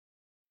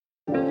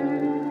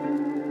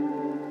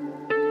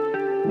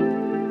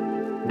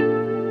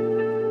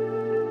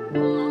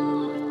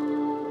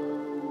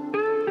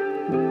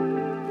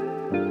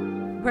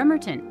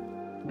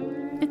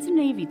Bremerton. It's a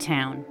Navy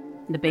town.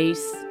 The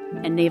base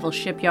and naval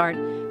shipyard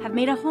have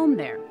made a home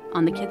there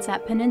on the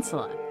Kitsap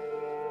Peninsula.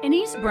 In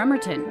East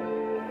Bremerton,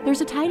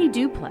 there's a tidy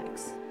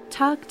duplex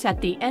tucked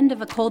at the end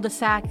of a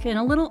cul-de-sac in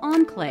a little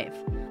enclave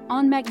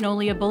on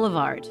Magnolia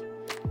Boulevard,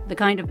 the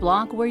kind of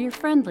block where you're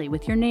friendly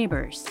with your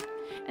neighbors.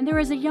 And there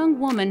is a young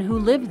woman who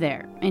lived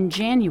there in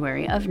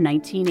January of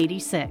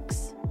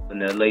 1986.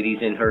 And the ladies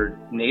in her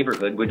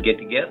neighborhood would get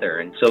together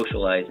and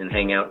socialize and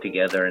hang out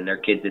together, and their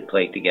kids would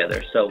play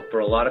together. So for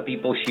a lot of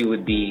people, she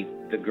would be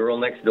the girl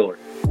next door.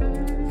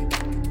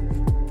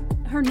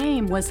 Her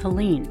name was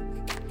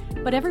Helene,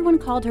 but everyone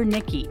called her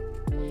Nikki.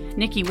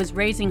 Nikki was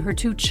raising her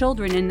 2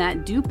 children in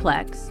that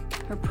duplex,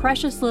 her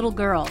precious little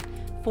girl,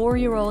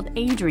 4-year-old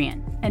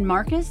Adrian, and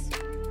Marcus,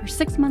 her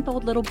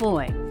 6-month-old little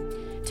boy.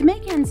 To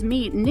make ends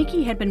meet,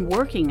 Nikki had been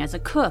working as a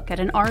cook at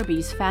an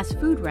Arby's fast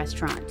food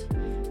restaurant.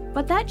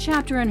 But that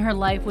chapter in her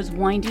life was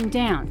winding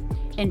down.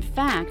 In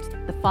fact,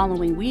 the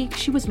following week,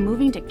 she was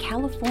moving to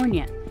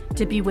California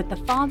to be with the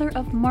father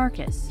of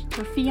Marcus,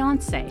 her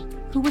fiancé,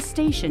 who was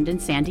stationed in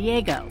San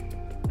Diego.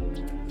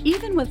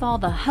 Even with all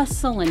the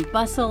hustle and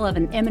bustle of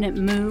an imminent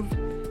move,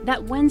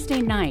 that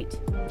Wednesday night,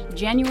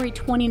 January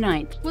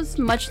 29th, was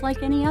much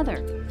like any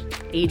other.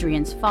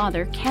 Adrian's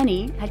father,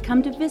 Kenny, had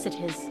come to visit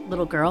his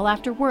little girl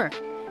after work,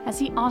 as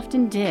he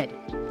often did.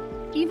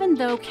 Even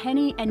though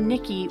Kenny and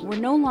Nikki were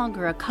no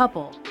longer a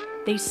couple,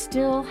 they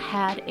still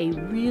had a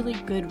really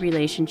good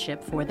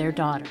relationship for their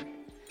daughter.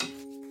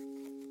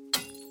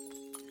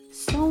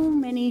 So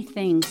many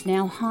things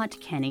now haunt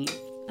Kenny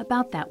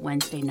about that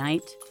Wednesday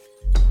night,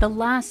 the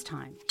last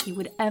time he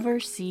would ever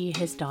see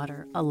his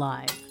daughter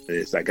alive.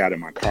 As I got in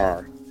my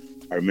car,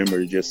 I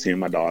remember just seeing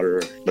my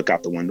daughter look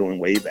out the window and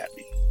wave at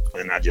me.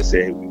 And I just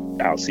said,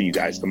 I'll see you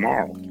guys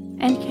tomorrow.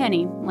 And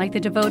Kenny, like the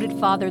devoted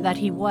father that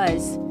he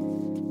was,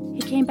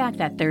 he came back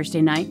that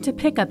Thursday night to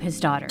pick up his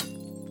daughter.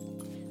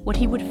 What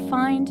he would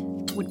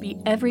find would be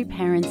every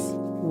parent's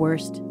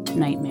worst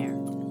nightmare.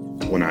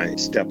 When I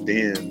stepped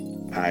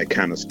in, I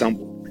kind of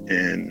stumbled.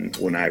 And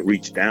when I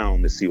reached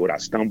down to see what I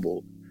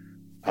stumbled,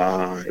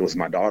 it was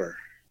my daughter.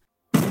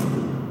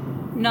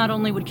 Not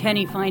only would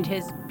Kenny find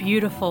his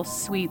beautiful,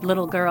 sweet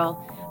little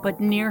girl, but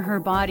near her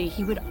body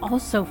he would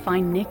also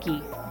find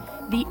Nikki.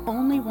 The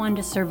only one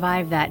to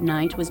survive that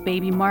night was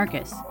baby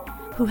Marcus,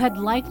 who had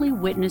likely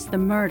witnessed the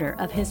murder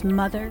of his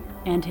mother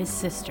and his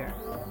sister.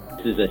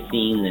 This is a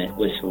scene that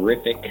was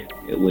horrific.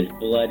 It was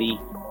bloody.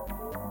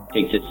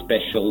 It takes a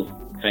special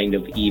kind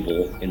of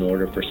evil in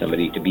order for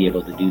somebody to be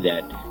able to do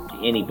that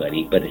to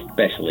anybody, but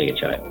especially a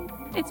child.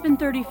 It's been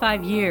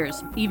 35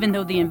 years. Even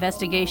though the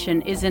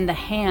investigation is in the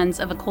hands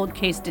of a cold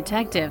case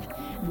detective,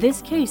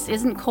 this case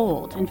isn't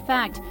cold. In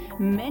fact,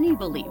 many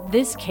believe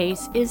this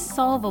case is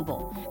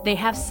solvable. They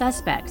have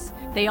suspects.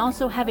 They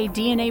also have a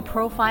DNA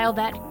profile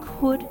that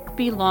could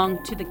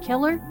belong to the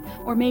killer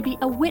or maybe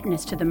a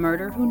witness to the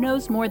murder who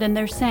knows more than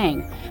they're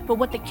saying. But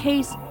what the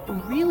case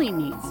really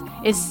needs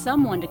is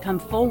someone to come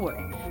forward,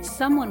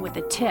 someone with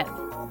a tip.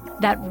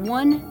 That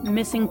one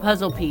missing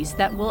puzzle piece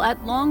that will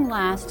at long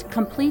last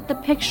complete the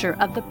picture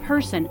of the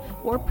person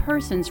or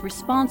persons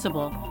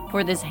responsible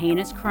for this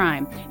heinous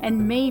crime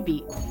and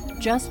maybe,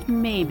 just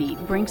maybe,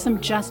 bring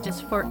some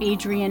justice for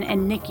Adrian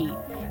and Nikki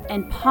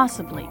and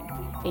possibly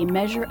a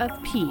measure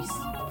of peace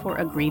for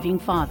a grieving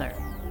father.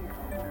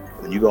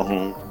 When you go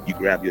home, you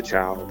grab your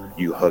child,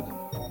 you hug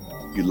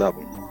him, you love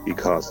him,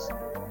 because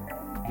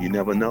you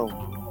never know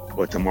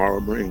what tomorrow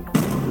brings.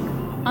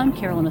 I'm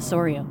Carolyn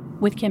Osorio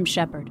with Kim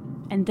Shepard.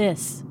 And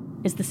this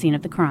is the scene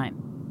of the crime.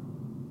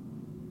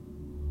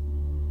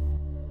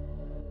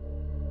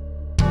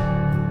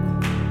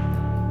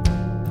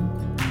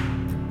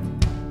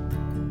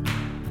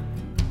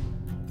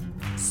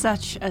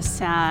 Such a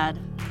sad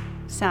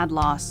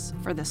loss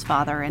for this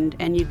father,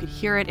 and you could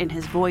hear it in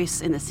his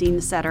voice in the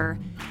scene setter.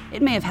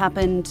 It may have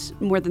happened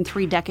more than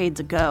 3 decades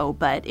ago,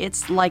 but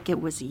it's like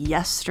it was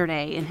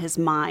yesterday in his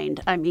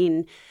mind. I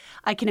mean,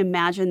 I can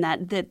imagine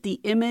that the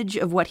image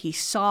of what he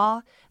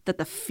saw, that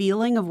the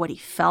feeling of what he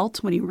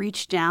felt when he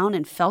reached down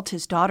and felt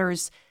his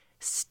daughter's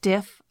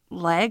stiff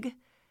leg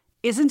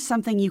isn't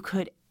something you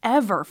could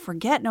ever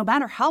forget, no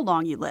matter how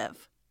long you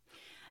live.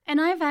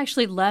 And I've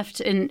actually left,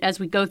 as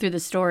we go through the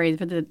story,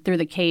 through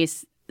the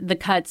case, the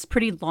cuts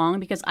pretty long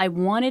because I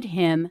wanted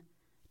him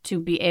to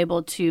be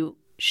able to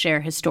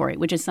share his story,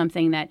 which is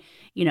something that,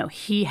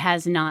 he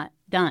has not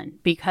done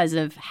because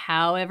of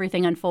how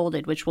everything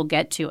unfolded, which we'll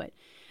get to it.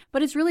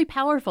 But it's really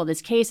powerful.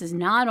 This case is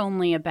not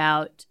only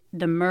about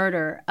the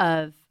murder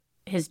of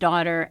his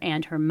daughter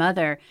and her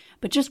mother,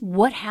 but just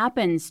what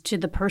happens to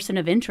the person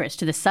of interest,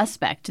 to the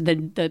suspect,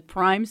 the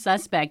prime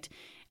suspect,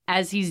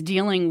 as he's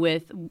dealing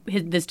with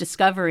this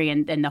discovery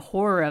and the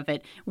horror of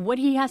it, what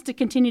he has to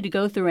continue to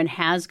go through and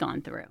has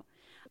gone through.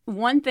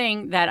 One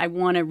thing that I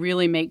want to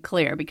really make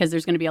clear, because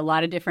there's going to be a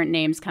lot of different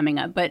names coming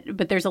up,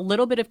 but there's a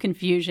little bit of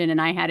confusion,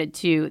 and I had it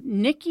too.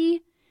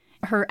 Nikki,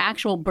 her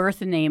actual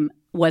birth name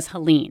was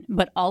Helene,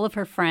 but all of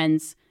her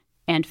friends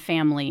and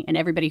family and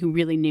everybody who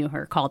really knew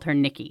her called her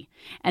Nikki.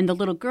 And the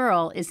little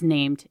girl is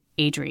named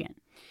Adrian.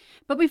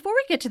 But before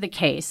we get to the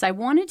case, I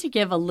wanted to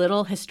give a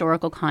little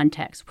historical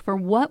context for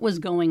what was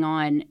going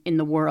on in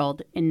the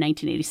world in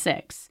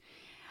 1986.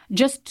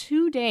 Just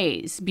 2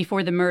 days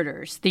before the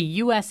murders, the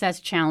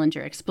USS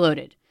Challenger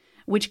exploded,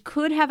 which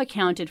could have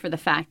accounted for the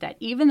fact that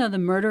even though the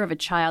murder of a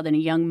child and a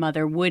young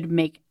mother would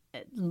make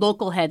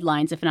local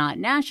headlines, if not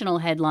national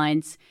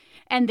headlines,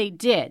 and they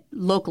did,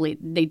 locally,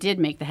 they did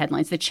make the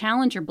headlines, the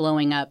Challenger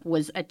blowing up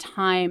was a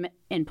time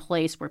and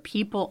place where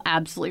people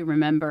absolutely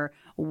remember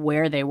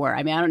where they were.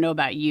 I mean, I don't know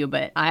about you,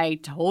 but I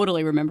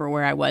totally remember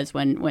where I was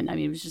when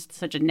it was just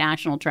such a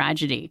national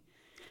tragedy.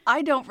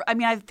 I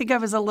think I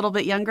was a little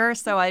bit younger,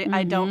 so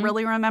I don't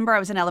really remember. I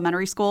was in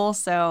elementary school,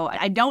 so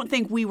I don't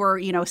think we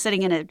were,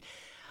 sitting in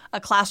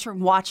a classroom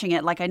watching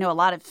it like I know a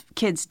lot of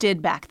kids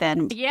did back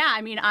then. Yeah,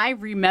 I mean, I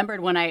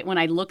remembered when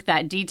I looked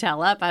that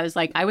detail up, I was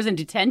like, I was in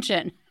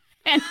detention.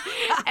 And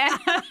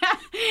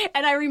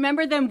I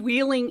remember them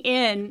wheeling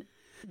in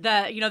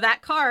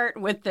that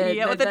cart with the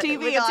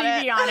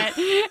TV on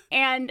it.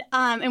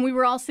 And we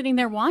were all sitting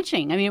there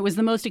watching. I mean, it was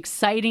the most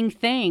exciting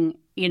thing,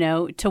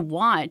 to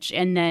watch,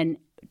 and then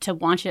to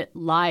watch it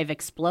live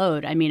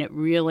explode. I mean, it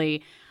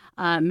really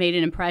made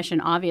an impression,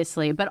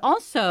 obviously. But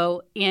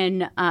also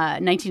in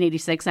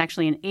 1986,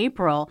 actually in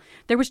April,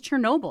 there was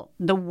Chernobyl,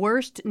 the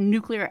worst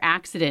nuclear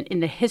accident in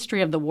the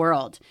history of the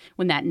world,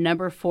 when that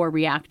number 4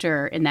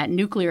 reactor in that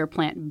nuclear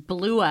plant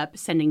blew up,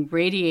 sending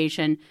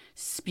radiation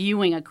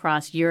spewing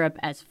across Europe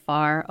as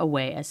far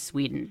away as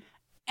Sweden.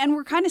 And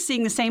we're kind of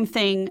seeing the same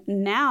thing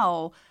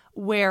now,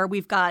 where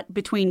we've got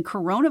between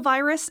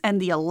coronavirus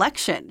and the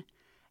election,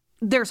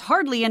 there's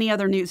hardly any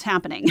other news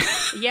happening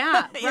in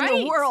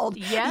the world.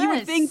 Yes. You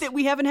would think that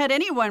we haven't had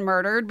anyone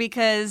murdered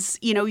because,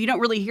 you don't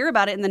really hear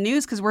about it in the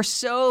news because we're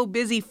so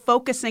busy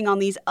focusing on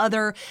these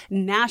other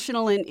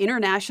national and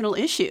international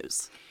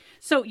issues.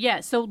 So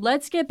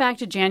let's get back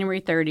to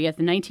January 30th,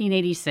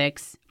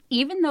 1986.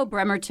 Even though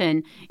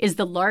Bremerton is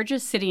the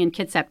largest city in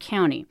Kitsap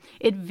County,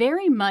 it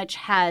very much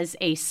has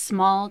a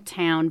small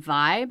town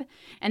vibe.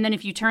 And then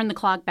if you turn the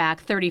clock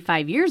back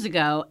 35 years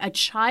ago, a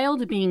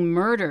child being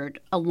murdered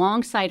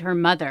alongside her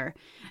mother,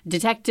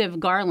 Detective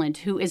Garland,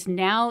 who is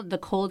now the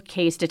cold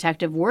case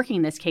detective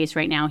working this case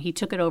right now, he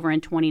took it over in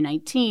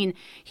 2019.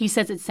 He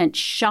says it sent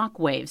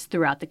shockwaves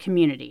throughout the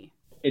community.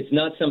 It's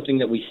not something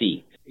that we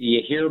see.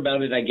 You hear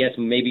about it, I guess,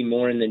 maybe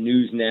more in the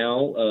news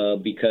now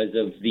because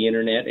of the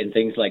internet and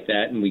things like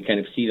that, and we kind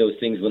of see those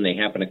things when they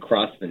happen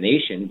across the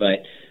nation.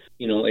 But,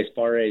 as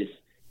far as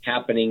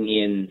happening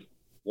in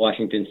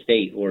Washington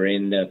State or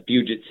in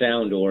Puget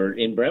Sound or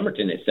in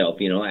Bremerton itself,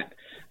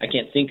 I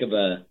can't think of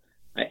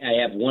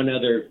I have one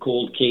other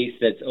cold case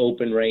that's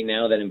open right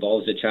now that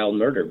involves a child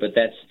murder, but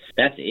that's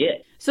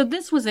it. So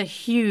this was a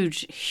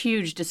huge,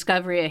 huge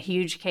discovery, a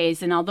huge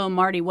case. And although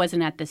Marty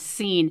wasn't at the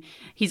scene,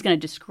 he's going to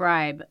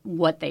describe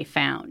what they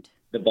found.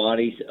 The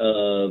bodies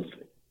of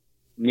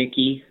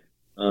Nikki,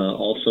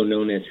 also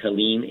known as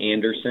Helene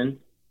Anderson,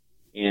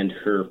 and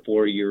her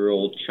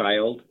 4-year-old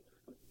child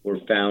were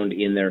found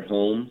in their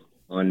home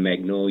on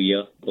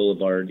Magnolia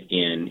Boulevard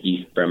in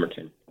East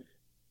Bremerton.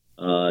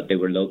 They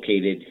were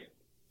located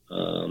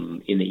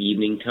in the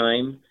evening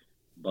time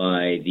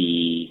by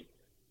the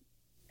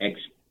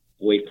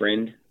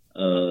ex-boyfriend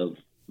of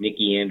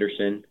Nikki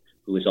Anderson,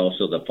 who is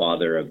also the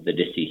father of the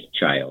deceased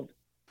child.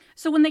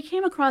 So when they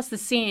came across the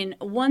scene,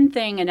 one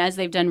thing, and as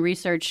they've done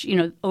research,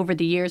 over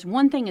the years,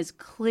 one thing is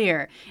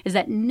clear, is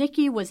that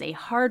Nikki was a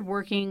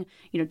hardworking,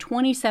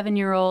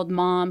 27-year-old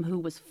mom who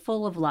was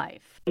full of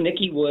life.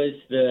 Nikki was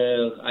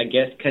the, I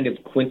guess, kind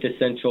of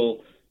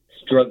quintessential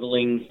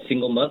struggling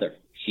single mother.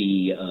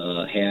 She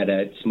had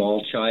a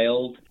small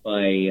child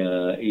by,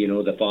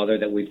 the father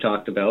that we've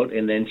talked about,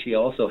 and then she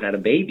also had a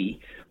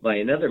baby by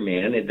another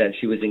man that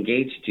she was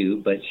engaged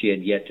to, but she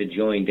had yet to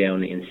join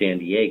down in San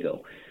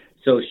Diego.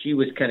 So she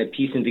was kind of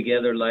piecing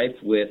together life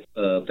with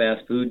a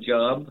fast food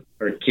job.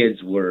 Her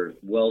kids were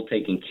well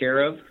taken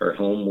care of. Her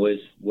home was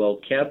well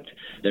kept.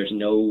 There's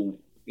no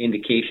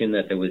indication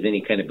that there was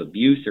any kind of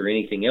abuse or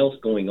anything else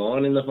going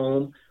on in the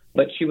home.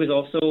 But she was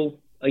also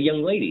a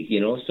young lady,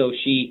 so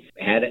she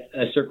had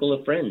a circle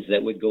of friends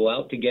that would go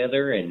out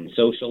together and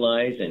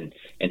socialize and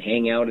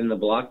hang out in the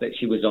block that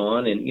she was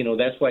on. And,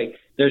 that's why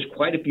there's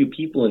quite a few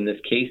people in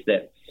this case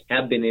that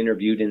have been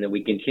interviewed and that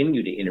we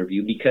continue to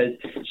interview because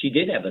she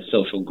did have a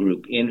social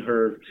group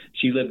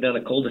she lived on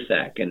a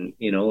cul-de-sac and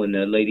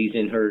the ladies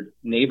in her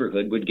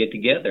neighborhood would get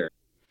together.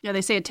 Yeah,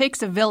 they say it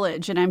takes a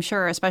village, and I'm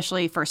sure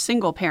especially for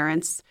single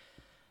parents,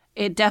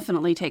 it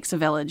definitely takes a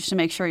village to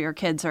make sure your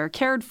kids are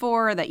cared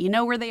for, that you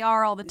know where they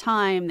are all the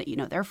time, that you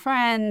know their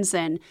friends.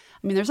 And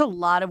I mean, there's a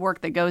lot of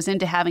work that goes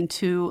into having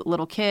 2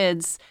 little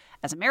kids.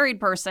 As a married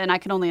person, I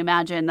can only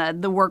imagine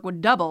that the work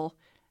would double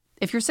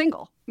if you're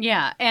single.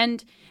 Yeah.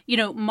 And,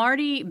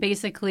 Marty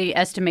basically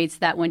estimates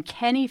that when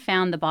Kenny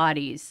found the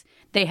bodies,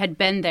 they had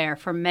been there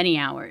for many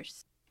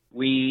hours.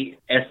 We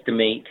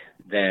estimate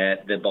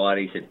that the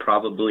bodies had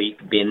probably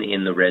been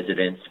in the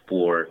residence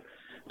for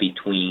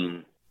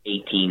between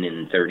 18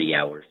 and 30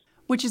 hours.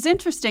 Which is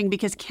interesting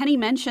because Kenny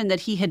mentioned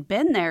that he had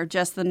been there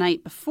just the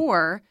night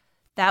before,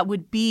 that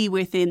would be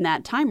within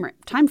that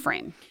time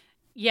frame.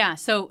 Yeah,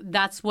 so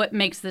that's what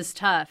makes this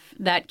tough,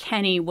 that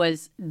Kenny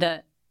was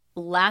the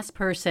last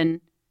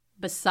person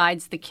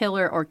besides the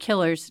killer or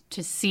killers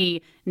to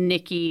see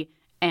Nikki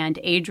and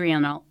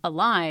Adrian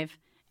alive,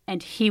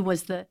 and he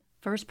was the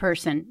first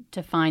person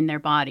to find their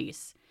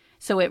bodies.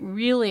 So it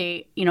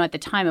really, at the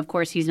time, of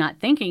course, he's not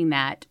thinking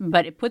that,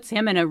 but it puts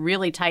him in a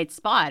really tight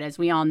spot, as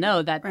we all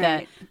know, that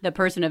right. the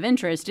person of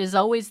interest is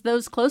always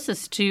those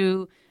closest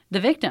to the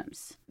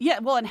victims. Yeah,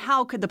 well, and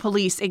how could the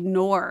police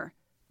ignore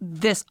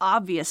this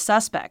obvious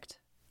suspect?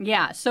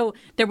 Yeah, so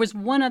there was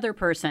one other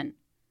person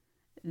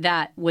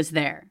that was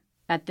there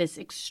at this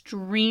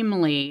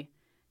extremely,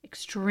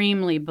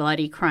 extremely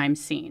bloody crime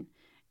scene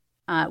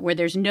where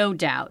there's no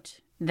doubt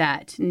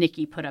that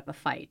Nikki put up a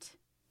fight.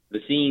 The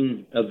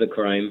scene of the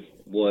crime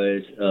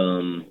was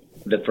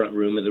the front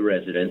room of the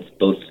residence.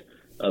 Both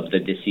of the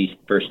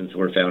deceased persons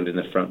were found in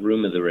the front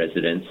room of the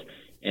residence,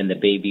 and the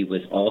baby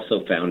was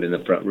also found in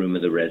the front room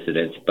of the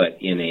residence, but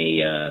in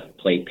a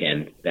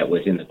playpen that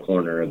was in the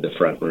corner of the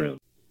front room.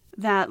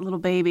 That little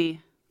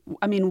baby.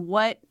 I mean,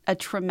 what a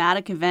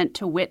traumatic event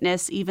to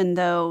witness, even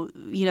though,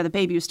 the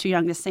baby was too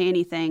young to say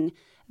anything.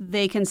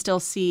 They can still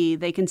see,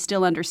 they can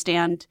still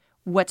understand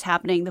what's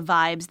happening, the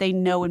vibes. They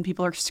know when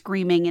people are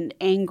screaming and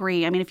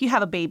angry. I mean, if you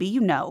have a baby,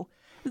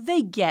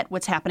 they get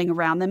what's happening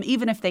around them,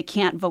 even if they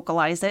can't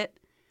vocalize it.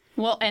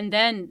 Well, and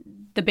then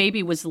the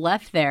baby was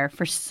left there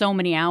for so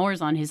many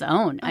hours on his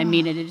own. I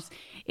mean,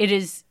 it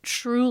is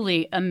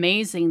truly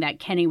amazing that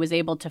Kenny was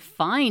able to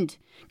find,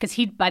 because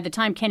by the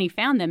time Kenny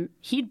found them,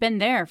 he'd been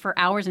there for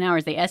hours and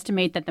hours. They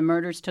estimate that the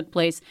murders took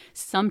place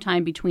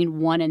sometime between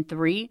 1 and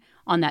 3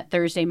 on that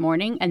Thursday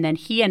morning, and then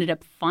he ended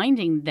up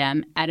finding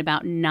them at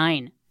about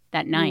 9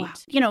 that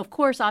night. Wow. Of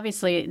course,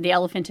 obviously, the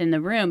elephant in the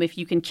room, if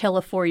you can kill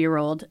a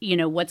 4-year-old,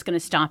 what's going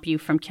to stop you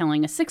from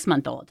killing a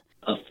 6-month-old?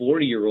 A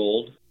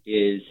 4-year-old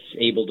is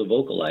able to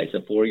vocalize. A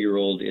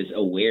 4-year-old is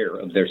aware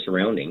of their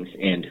surroundings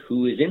and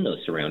who is in those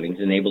surroundings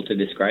and able to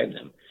describe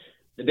them.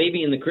 The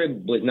baby in the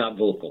crib was not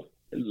vocal.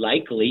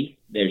 Likely,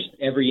 there's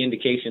every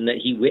indication that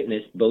he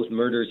witnessed both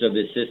murders of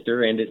his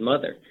sister and his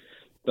mother.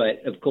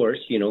 But, of course,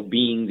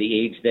 being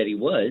the age that he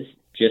was,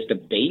 just a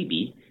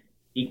baby,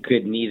 he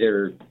could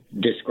neither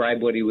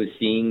describe what he was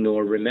seeing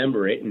nor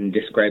remember it and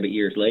describe it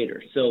years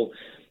later. So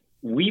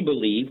we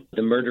believe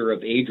the murder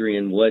of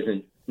Adrian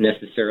wasn't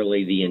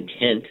necessarily the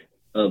intent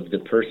of the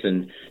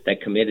person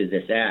that committed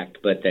this act,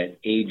 but that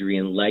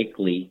Adrian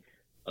likely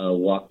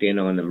walked in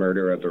on the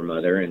murder of her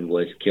mother and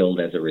was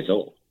killed as a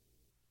result.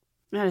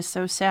 That is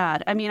so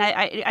sad. I mean,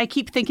 I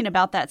keep thinking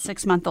about that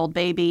 6-month-old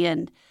baby,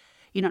 and,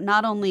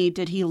 not only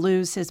did he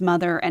lose his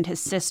mother and his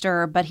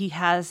sister, but he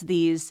has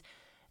these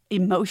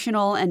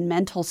emotional and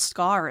mental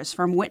scars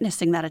from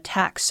witnessing that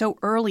attack so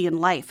early in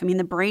life. I mean,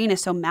 the brain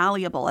is so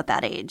malleable at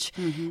that age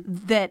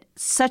that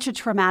such a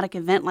traumatic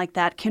event like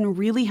that can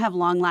really have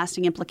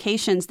long-lasting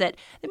implications that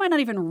they might not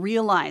even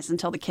realize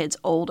until the kid's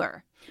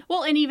older.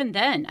 Well, and even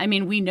then, I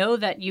mean, we know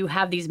that you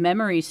have these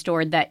memories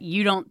stored that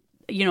you don't,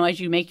 as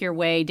you make your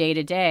way day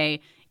to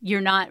day,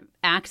 you're not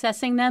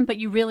accessing them, but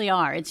you really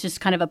are. It's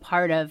just kind of a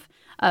part of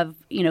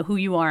who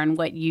you are and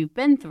what you've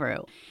been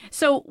through.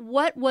 So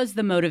what was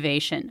the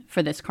motivation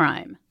for this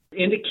crime?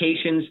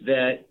 Indications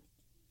that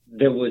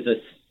there was a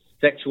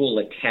sexual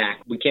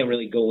attack. We can't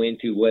really go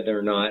into whether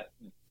or not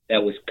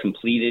that was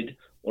completed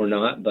or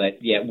not, but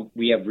yeah,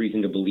 we have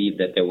reason to believe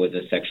that there was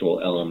a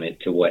sexual element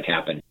to what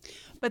happened.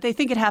 But they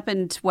think it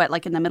happened,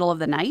 like in the middle of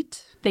the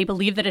night? They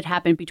believe that it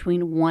happened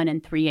between 1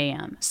 and 3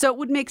 a.m. So it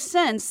would make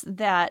sense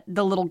that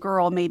the little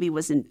girl maybe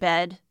was in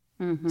bed.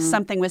 Mm-hmm.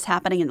 Something was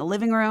happening in the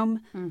living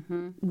room,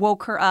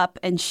 woke her up,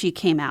 and she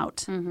came out.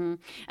 Mm-hmm.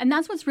 And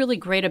that's what's really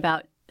great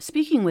about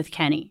speaking with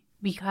Kenny,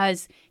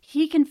 because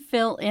he can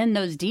fill in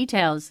those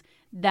details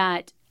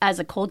that, as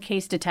a cold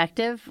case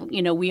detective,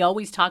 we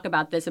always talk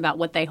about this, about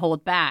what they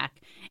hold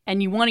back.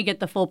 And you want to get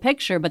the full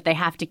picture, but they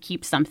have to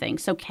keep something.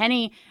 So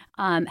Kenny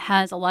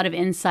has a lot of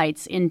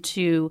insights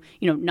into,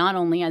 not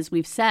only, as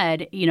we've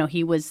said,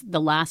 he was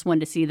the last one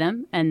to see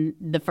them and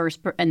the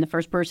first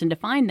person to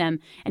find them,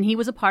 and he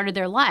was a part of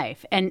their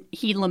life. And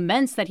he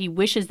laments that he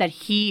wishes that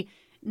he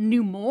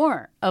knew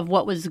more of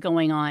what was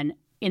going on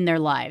in their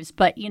lives.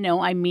 But,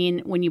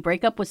 when you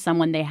break up with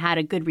someone, they had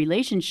a good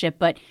relationship,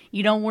 but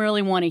you don't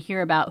really want to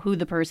hear about who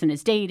the person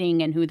is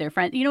dating and who their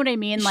friends, you know what I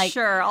mean?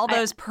 Sure, all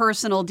those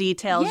personal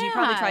details. Yeah. You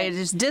probably try to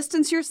just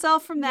distance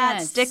yourself from that,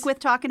 yes. Stick with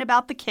talking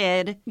about the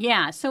kid.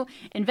 Yeah, so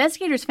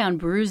investigators found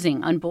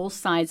bruising on both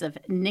sides of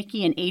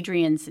Nikki and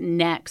Adrian's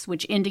necks,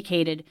 which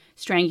indicated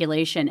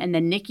strangulation, and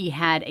then Nikki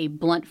had a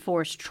blunt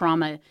force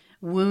trauma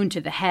wound to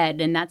the head,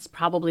 and that's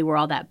probably where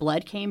all that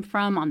blood came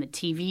from, on the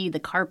TV, the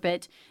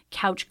carpet,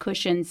 couch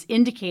cushions,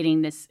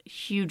 indicating this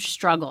huge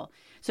struggle.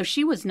 So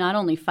she was not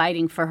only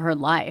fighting for her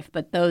life,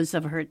 but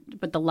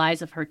the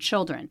lives of her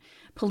children.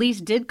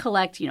 Police did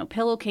collect,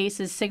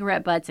 pillowcases,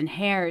 cigarette butts, and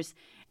hairs,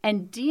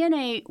 and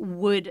DNA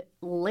would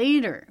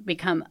later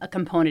become a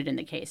component in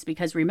the case,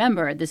 because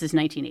remember, this is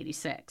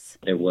 1986.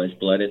 There was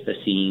blood at the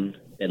scene.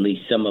 At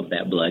least some of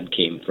that blood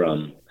came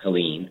from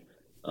Helene.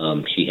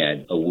 She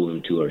had a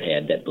wound to her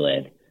head that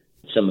bled.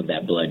 Some of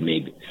that blood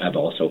may have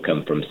also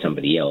come from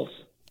somebody else,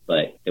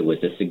 but it was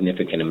a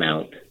significant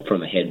amount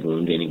from a head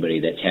wound. Anybody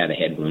that's had a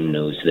head wound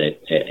knows that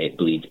it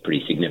bleeds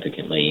pretty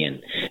significantly,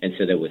 and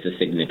so there was a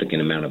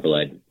significant amount of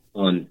blood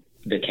on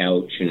the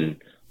couch and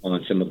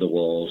on some of the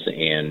walls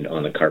and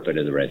on the carpet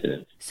of the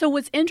residence. So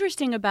what's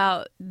interesting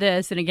about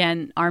this, and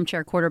again,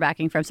 armchair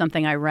quarterbacking from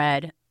something I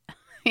read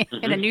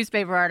in a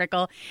newspaper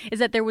article, is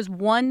that there was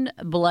one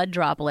blood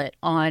droplet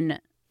on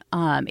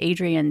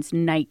Adrian's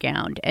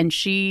nightgown, and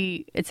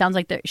it sounds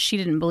like that she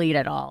didn't bleed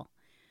at all.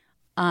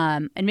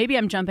 And maybe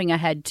I'm jumping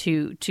ahead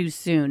too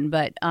soon,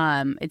 but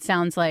it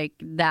sounds like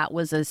that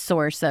was a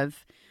source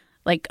of,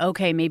 like,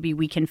 okay, maybe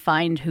we can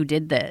find who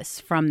did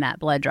this from that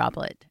blood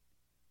droplet.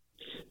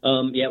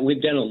 Yeah,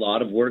 we've done a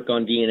lot of work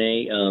on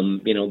DNA.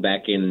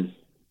 Back in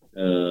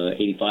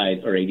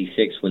 85 or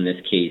 86 when this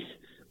case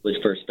was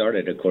first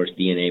started, of course,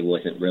 DNA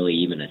wasn't really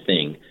even a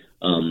thing.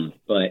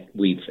 But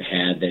we've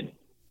had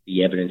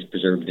the evidence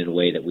preserved in a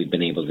way that we've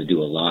been able to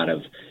do a lot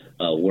of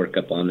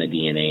workup on the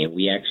DNA. And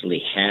we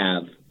actually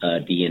have a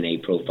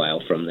DNA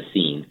profile from the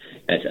scene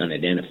that's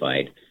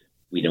unidentified.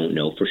 We don't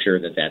know for sure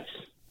that that's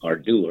our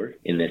doer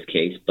in this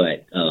case,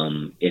 but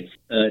it's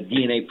a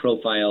DNA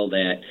profile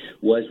that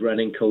was run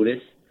in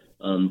CODIS,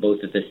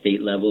 both at the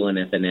state level and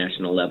at the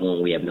national level,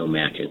 and we have no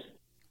matches.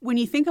 When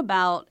you think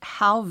about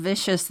how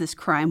vicious this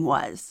crime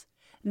was,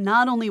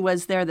 not only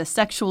was there the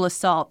sexual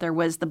assault, there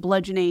was the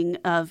bludgeoning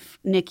of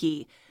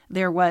Nikki,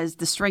 there was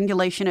the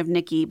strangulation of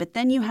Nikki, but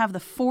then you have the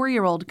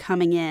 4-year-old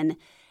coming in,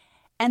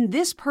 and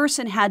this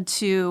person had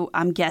to,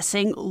 I'm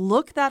guessing,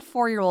 look that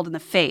 4-year-old in the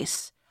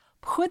face,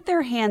 put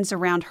their hands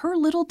around her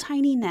little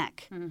tiny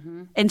neck,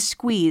 and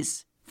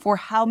squeeze for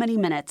how many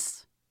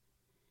minutes?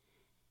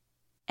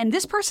 And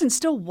this person's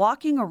still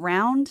walking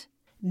around,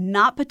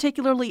 not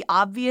particularly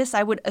obvious,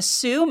 I would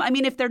assume. I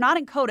mean, if they're not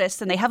in CODIS,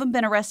 then they haven't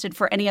been arrested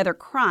for any other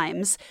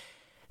crimes.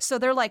 So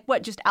they're like,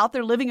 what, just out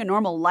there living a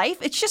normal life?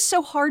 It's just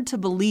so hard to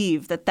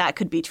believe that that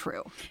could be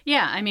true.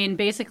 Yeah, I mean,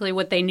 basically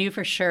what they knew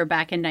for sure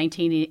back in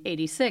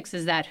 1986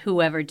 is that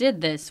whoever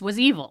did this was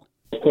evil.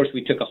 Of course,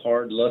 we took a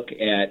hard look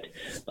at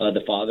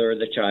the father of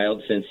the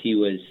child, since he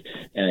was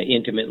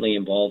intimately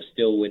involved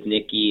still with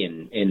Nikki,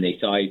 and they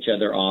saw each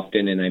other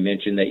often. And I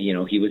mentioned that,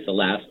 he was the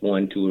last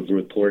one to have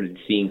reported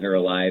seeing her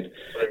alive.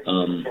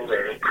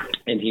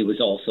 And he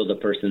was also the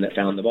person that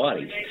found the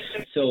bodies.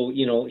 So,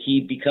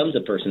 he becomes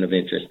a person of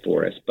interest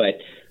for us. But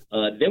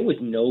there was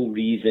no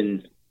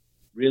reason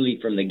really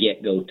from the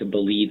get-go to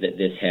believe that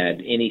this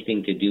had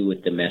anything to do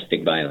with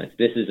domestic violence.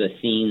 This is a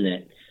scene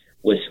that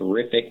was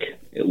horrific.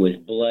 It was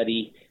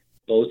bloody.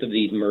 Both of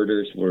these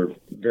murders were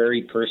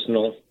very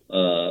personal,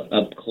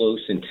 up close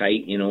and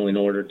tight. In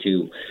order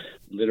to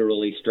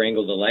literally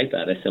strangle the life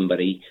out of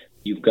somebody,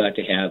 you've got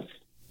to have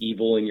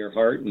evil in your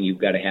heart, and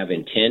you've got to have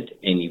intent,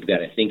 and you've got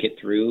to think it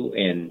through.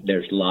 And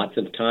there's lots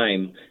of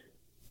time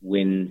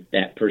when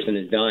that person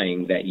is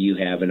dying that you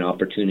have an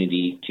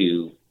opportunity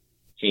to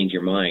change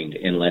your mind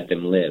and let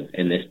them live.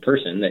 And this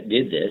person that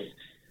did this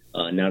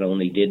not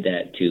only did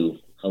that to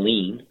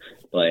Helene,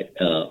 but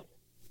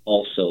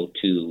also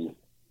to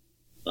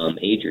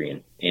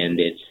Adrian. And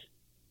it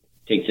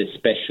takes a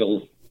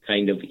special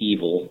kind of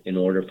evil in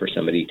order for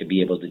somebody to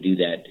be able to do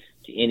that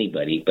to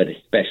anybody, but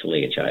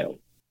especially a child.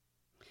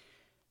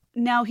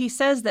 Now, he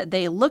says that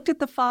they looked at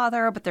the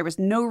father, but there was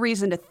no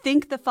reason to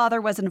think the father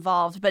was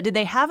involved. But did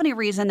they have any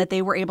reason that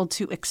they were able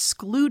to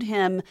exclude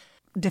him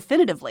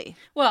definitively?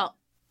 Well,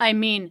 I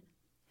mean,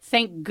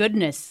 thank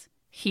goodness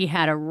he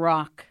had a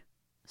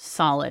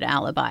rock-solid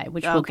alibi,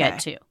 which we'll get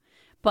to.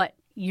 But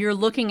you're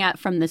looking at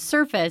from the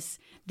surface,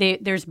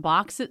 there's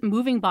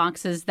moving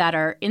boxes that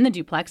are in the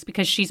duplex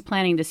because she's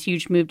planning this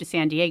huge move to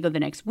San Diego the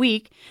next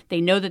week.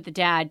 They know that the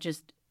dad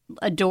just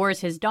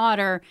adores his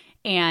daughter,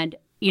 and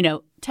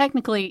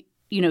technically,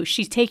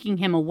 she's taking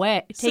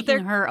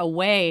her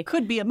away.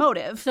 Could be a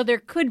motive. So there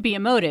could be a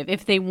motive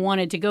if they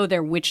wanted to go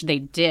there, which they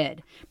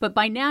did. But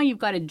by now, you've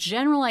got a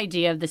general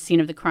idea of the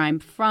scene of the crime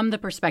from the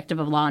perspective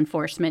of law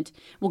enforcement.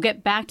 We'll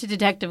get back to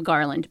Detective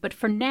Garland. But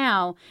for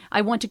now,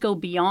 I want to go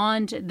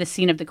beyond the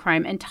scene of the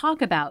crime and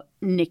talk about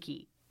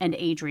Nikki and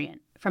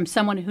Adrian from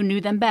someone who knew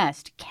them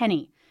best,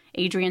 Kenny,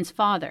 Adrian's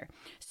father.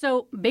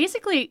 So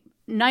basically,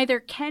 neither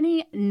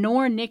Kenny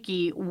nor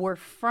Nikki were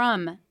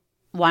from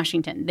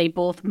Washington. They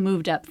both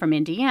moved up from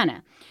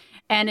Indiana.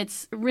 And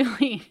it's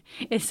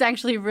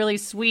actually really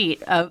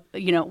sweet of,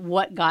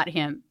 what got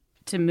him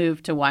to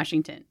move to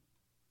Washington.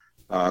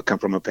 I come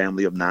from a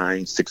family of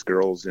 9, 6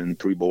 girls and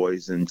 3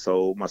 boys. And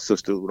so my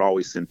sister would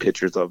always send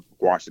pictures of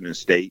Washington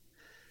State.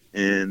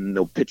 And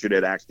the picture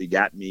that actually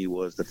got me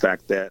was the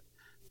fact that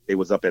they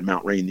was up at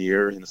Mount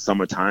Rainier in the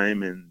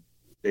summertime, and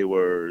they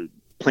were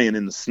playing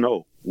in the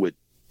snow with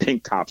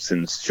tank tops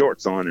and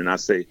shorts on. And I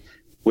say,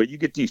 where you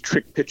get these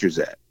trick pictures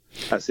at?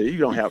 I said, you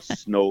don't have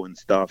snow and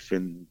stuff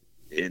in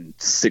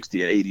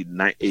 60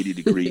 and 80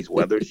 degrees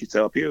weather. She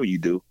said, up here you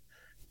do.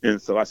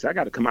 And so I said, I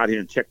got to come out here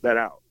and check that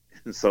out.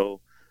 And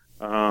so,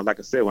 like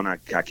I said, when I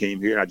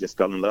came here, I just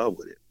fell in love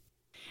with it.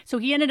 So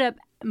he ended up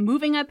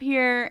moving up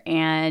here,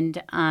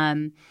 and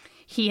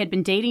he had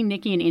been dating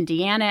Nikki in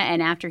Indiana.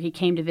 And after he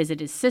came to visit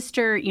his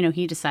sister,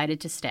 he decided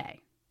to stay.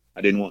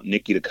 I didn't want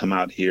Nikki to come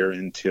out here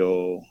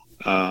until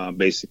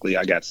basically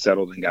I got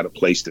settled and got a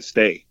place to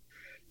stay.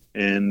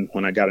 And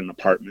when I got an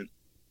apartment,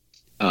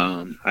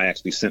 I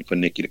actually sent for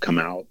Nikki to come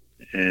out,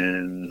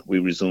 and we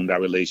resumed our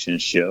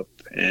relationship.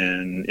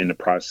 And in the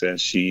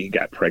process, she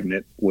got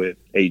pregnant with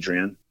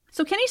Adrian.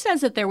 So Kenny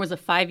says that there was a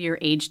 5-year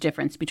age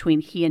difference between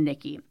he and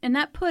Nikki, and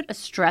that put a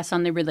stress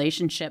on the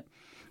relationship.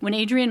 When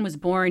Adrian was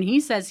born, he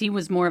says he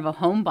was more of a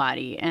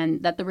homebody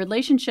and that the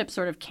relationship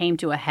sort of came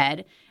to a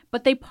head,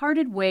 but they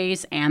parted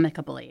ways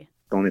amicably.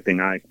 The only thing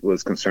I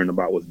was concerned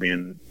about was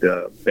being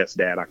the best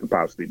dad I could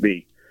possibly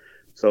be.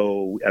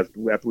 So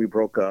after we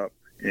broke up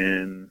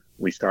and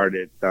we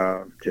started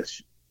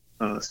just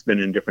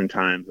spending different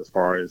times as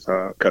far as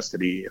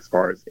custody, as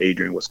far as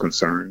Adrian was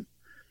concerned.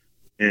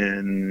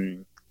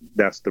 And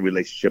that's the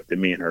relationship that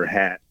me and her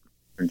had,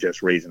 and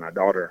just raising our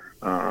daughter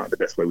the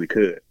best way we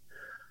could.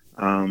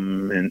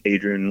 And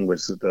Adrian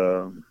was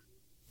the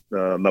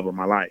love of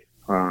my life.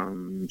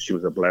 She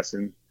was a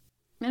blessing.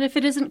 And if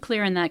it isn't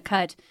clear in that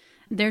cut,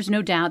 there's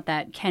no doubt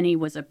that Kenny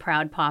was a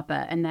proud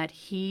papa and that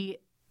he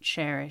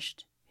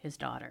cherished his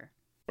daughter.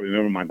 I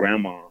remember my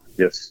grandma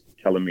just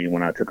telling me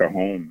when I took her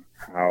home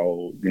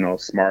how,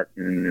 smart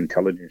and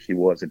intelligent she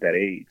was at that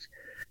age,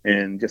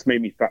 and just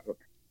made me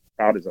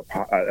proud as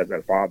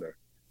a father.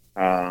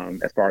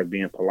 As far as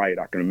being polite,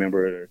 I can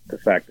remember the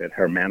fact that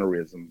her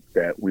mannerism,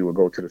 that we would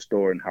go to the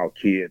store and how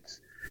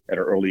kids at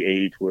an early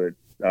age would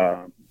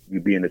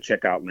be in the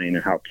checkout lane,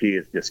 and how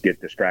kids just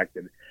get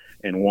distracted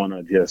and want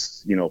to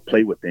just,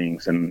 play with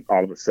things. And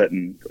all of a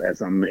sudden,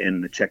 as I'm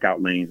in the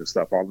checkout lanes and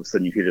stuff, all of a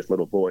sudden you hear this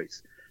little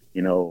voice,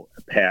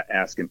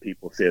 asking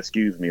people, say,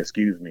 excuse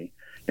me.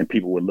 And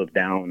people would look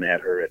down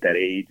at her at that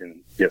age,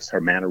 and just her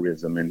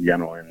mannerism in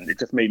general. And it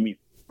just made me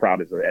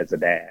proud as a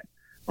dad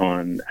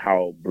on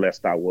how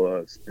blessed I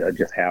was to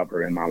just have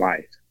her in my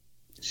life.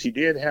 She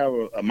did have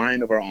a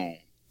mind of her own.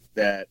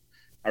 That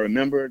I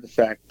remember the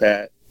fact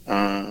that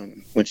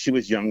when she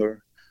was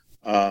younger,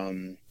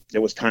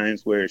 there was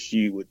times where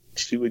she would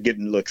get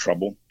in a little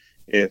trouble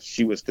if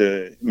she was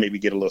to maybe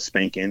get a little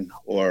spanking,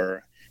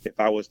 or if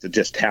I was to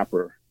just tap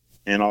her,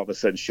 and all of a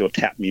sudden she'll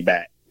tap me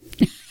back,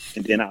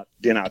 and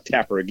then I'll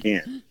tap her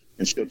again,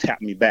 and she'll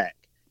tap me back.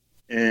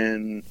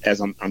 And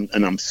as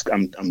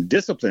I'm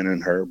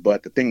disciplining her,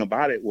 but the thing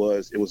about it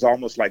was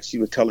almost like she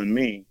was telling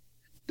me,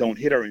 don't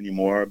hit her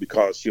anymore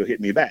because she'll hit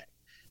me back.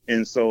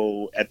 And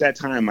so at that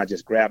time, I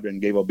just grabbed her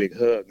and gave her a big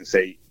hug and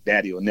say,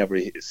 Daddy will never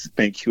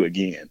spank you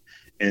again,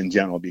 in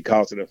general,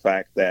 because of the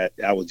fact that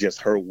that was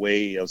just her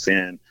way of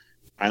saying,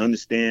 I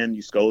understand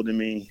you scolded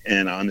me,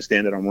 and I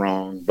understand that I'm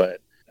wrong, but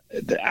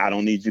I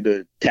don't need you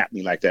to tap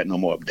me like that no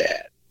more,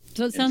 Dad.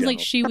 So it sounds like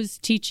she was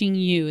teaching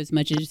you as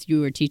much as you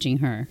were teaching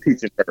her.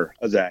 Teaching her,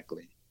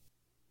 exactly.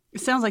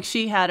 It sounds like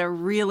she had a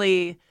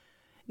really,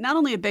 not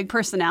only a big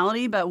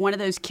personality, but one of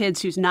those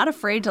kids who's not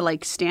afraid to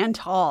stand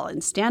tall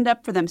and stand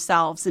up for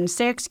themselves and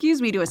say,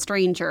 excuse me, to a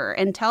stranger,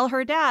 and tell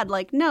her dad,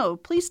 no,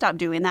 please stop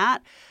doing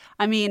that.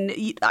 I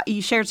mean,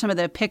 you shared some of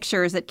the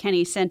pictures that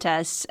Kenny sent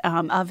us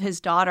of his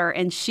daughter,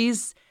 and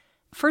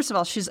first of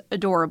all, she's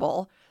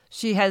adorable.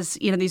 She has,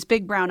 these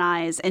big brown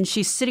eyes, and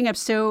she's sitting up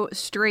so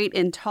straight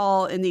and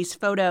tall in these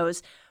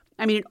photos.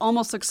 I mean, it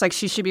almost looks like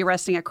she should be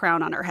resting a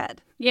crown on her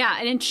head. Yeah,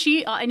 and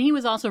he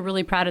was also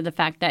really proud of the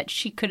fact that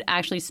she could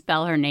actually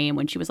spell her name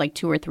when she was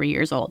 2 or 3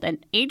 years old.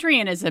 And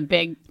Adrian is a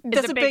big name.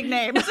 It's a big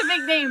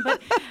name,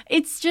 but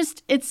it's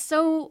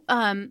so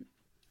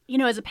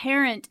as a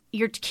parent,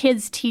 your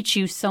kids teach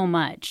you so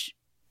much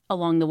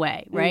along the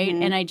way, right?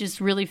 Mm-hmm. And I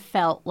just really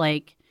felt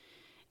like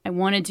I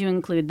wanted to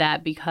include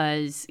that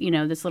because,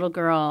 this little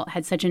girl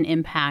had such an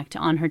impact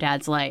on her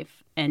dad's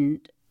life.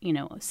 And,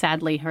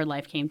 sadly, her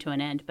life came to an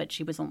end, but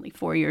she was only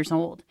 4 years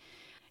old.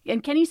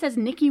 And Kenny says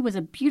Nikki was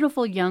a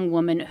beautiful young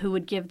woman who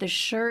would give the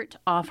shirt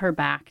off her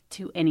back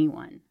to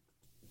anyone.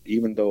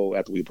 Even though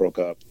after we broke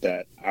up,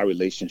 that our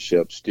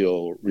relationship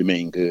still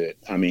remained good.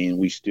 I mean,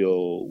 we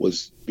still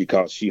was,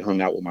 because she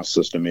hung out with my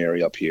sister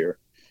Mary up here,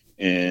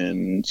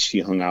 and she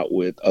hung out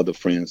with other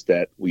friends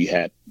that we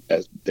had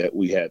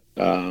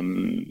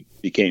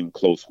became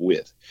close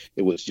with.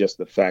 It was just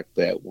the fact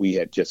that we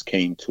had just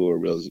came to a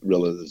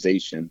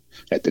realization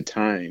at the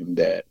time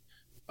that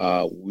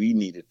we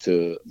needed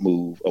to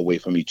move away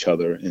from each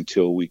other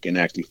until we can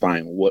actually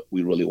find what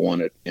we really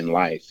wanted in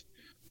life.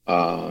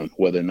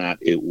 Whether or not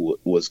it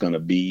was going to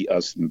be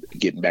us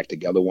getting back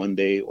together one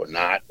day or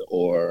not,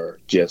 or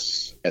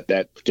just at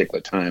that particular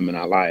time in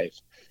our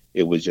life,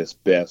 it was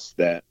just best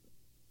that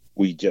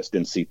we just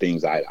didn't see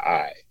things eye to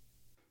eye.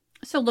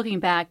 So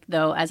looking back,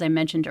 though, as I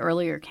mentioned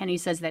earlier, Kenny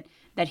says that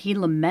he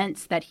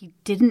laments that he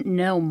didn't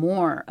know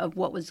more of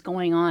what was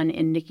going on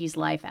in Nikki's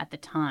life at the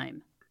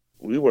time.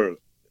 We were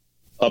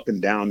up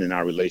and down in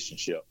our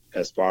relationship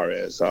as far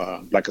as,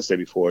 like I said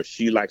before,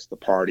 she likes to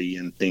party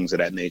and things of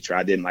that nature.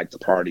 I didn't like to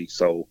party.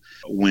 So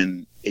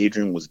when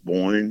Adrian was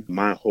born,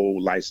 my whole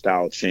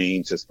lifestyle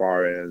changed as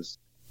far as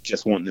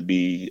just wanting to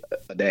be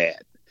a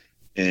dad.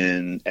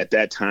 And at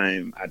that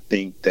time, I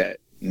think that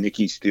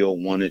Nikki still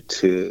wanted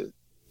to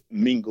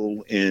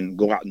mingle and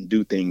go out and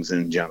do things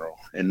in general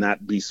and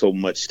not be so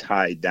much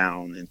tied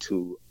down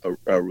into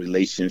a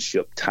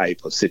relationship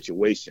type of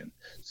situation.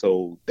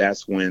 So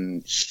that's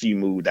when she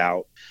moved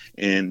out.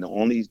 And the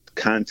only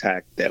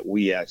contact that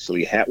we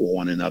actually had with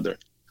one another,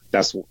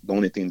 that's the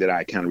only thing that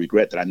I kind of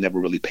regret, that I never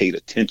really paid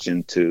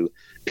attention to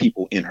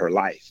people in her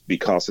life,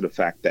 because of the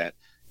fact that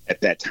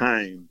at that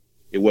time,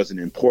 it wasn't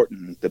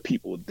important, the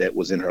people that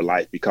was in her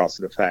life, because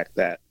of the fact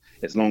that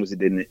as long as it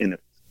didn't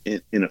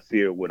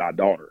interfere with our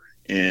daughter,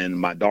 and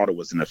my daughter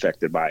wasn't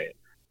affected by it.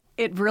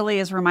 It really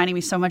is reminding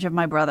me so much of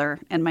my brother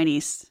and my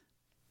niece,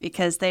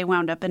 because they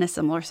wound up in a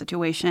similar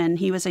situation.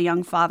 He was a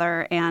young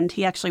father, and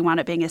he actually wound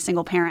up being a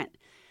single parent.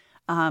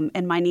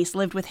 And my niece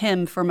lived with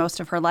him for most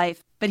of her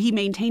life, but he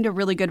maintained a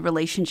really good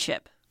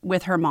relationship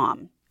with her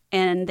mom.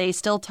 And they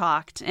still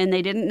talked, and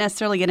they didn't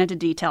necessarily get into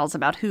details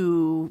about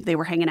who they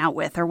were hanging out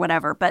with or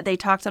whatever, but they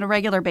talked on a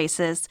regular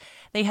basis.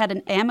 They had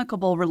an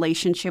amicable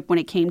relationship when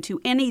it came to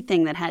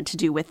anything that had to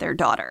do with their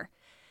daughter.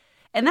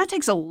 And that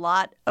takes a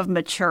lot of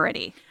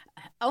maturity.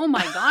 Oh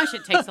my gosh,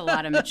 it takes a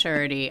lot of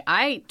maturity.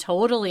 I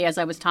totally, as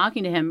I was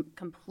talking to him,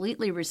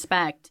 completely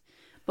respect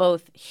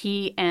both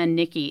he and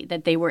Nikki,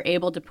 that they were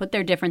able to put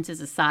their differences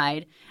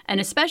aside.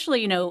 And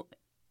especially,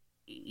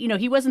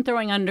 he wasn't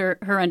throwing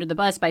her under the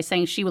bus by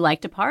saying she would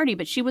like to party,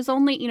 but she was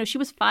only, she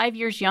was 5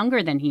 years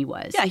younger than he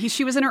was. Yeah,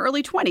 she was in her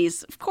early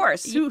 20s, of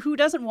course. Who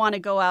doesn't want to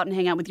go out and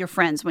hang out with your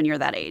friends when you're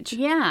that age?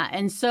 Yeah,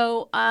 and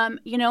so,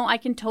 I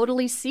can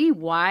totally see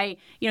why,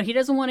 he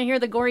doesn't want to hear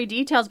the gory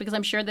details, because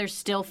I'm sure there's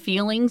still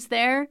feelings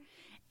there.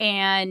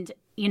 And,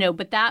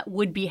 but that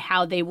would be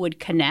how they would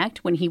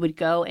connect, when he would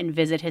go and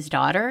visit his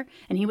daughter.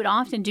 And he would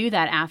often do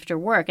that after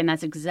work, and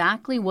that's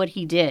exactly what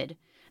he did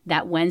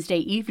that Wednesday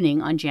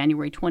evening on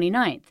January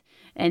 29th.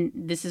 And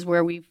this is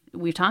where we've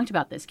talked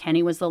about this.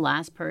 Kenny was the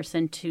last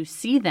person to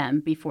see them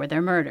before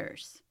their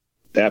murders.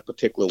 That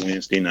particular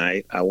Wednesday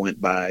night, I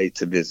went by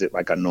to visit,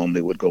 like I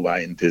normally would go by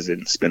and visit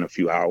and spend a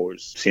few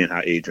hours seeing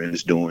how Adrian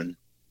is doing.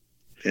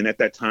 And at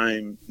that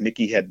time,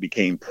 Nikki had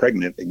became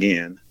pregnant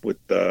again with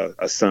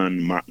a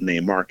son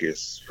named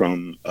Marcus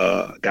from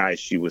a guy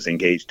she was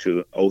engaged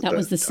to, Otha. That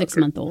was the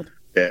 6-month-old.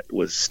 That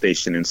was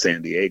stationed in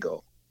San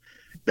Diego.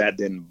 That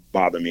didn't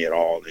bother me at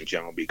all in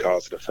general,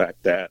 because of the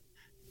fact that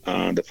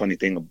the funny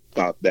thing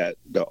about that,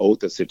 the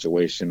Otha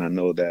situation, I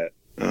know that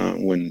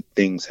when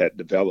things had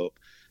developed,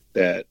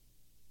 that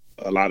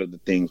a lot of the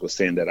things were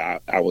saying that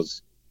I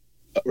was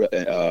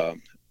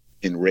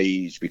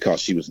enraged because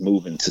she was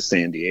moving to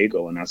San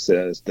Diego. And I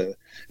said,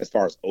 as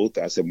far as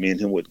Otha, I said, me and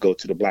him would go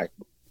to the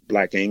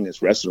Black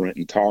Angus restaurant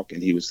and talk.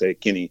 And he would say,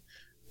 Kenny,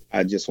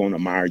 I just want to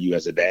admire you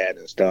as a dad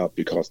and stuff,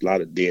 because a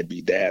lot of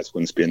deadbeat dads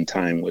wouldn't spend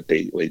time with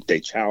their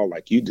child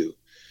like you do.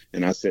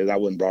 And I said, I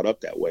wasn't brought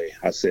up that way.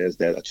 I says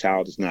that a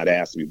child is not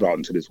asked to be brought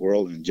into this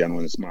world in general.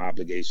 And it's my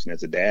obligation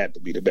as a dad to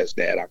be the best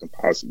dad I can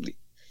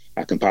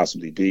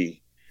possibly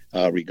be,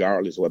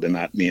 regardless whether or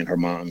not me and her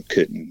mom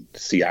couldn't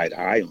see eye to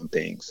eye on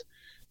things.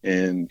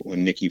 And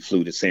when Nikki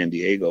flew to San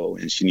Diego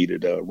and she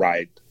needed a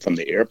ride from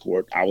the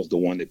airport, I was the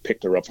one that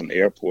picked her up from the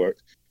airport.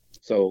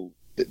 So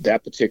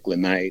that particular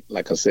night,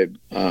 like I said,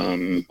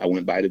 I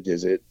went by to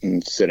visit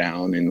and sit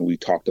down, and we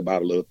talked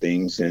about a little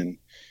things. And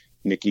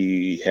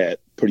Nikki had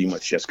pretty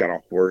much just got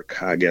off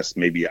work, I guess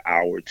maybe an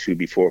hour or two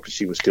before, because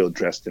she was still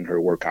dressed in her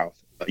workout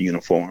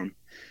uniform.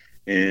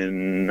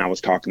 And I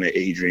was talking to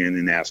Adrian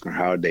and asking her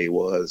how her day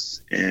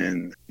was.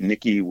 And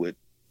Nikki would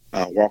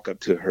walk up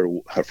to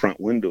her front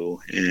window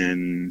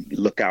and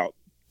look out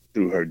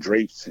through her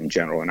drapes in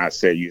general. And I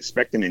said, "You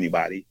expecting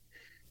anybody?"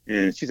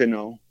 And she said,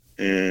 "No."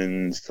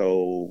 And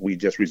so we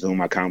just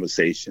resumed our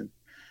conversation.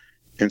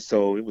 And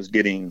so it was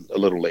getting a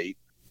little late,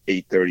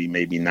 8:30,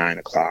 maybe 9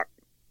 o'clock,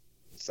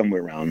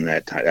 somewhere around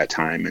that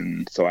time.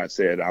 And so I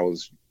said, I'm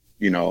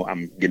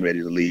getting ready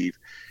to leave,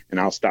 and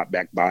I'll stop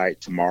back by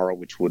tomorrow,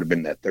 which would have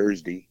been that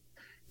Thursday.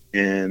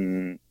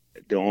 And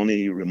the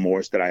only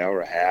remorse that I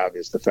ever have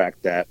is the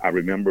fact that I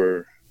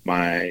remember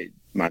my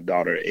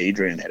daughter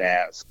Adrian had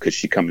asked, could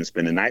she come and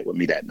spend the night with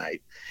me that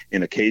night?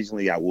 And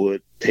occasionally I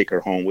would take her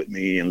home with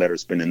me and let her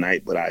spend the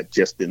night, but I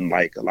just didn't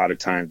like a lot of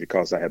times,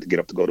 because I had to get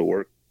up to go to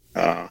work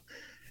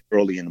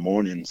early in the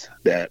mornings,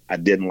 that I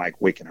didn't like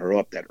waking her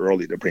up that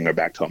early to bring her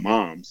back to her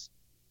mom's.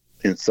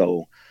 And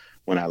so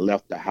when I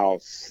left the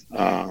house,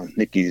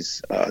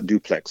 Nikki's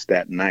duplex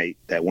that night,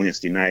 that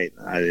Wednesday night,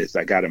 as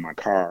I got in my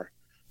car,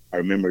 I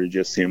remember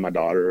just seeing my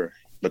daughter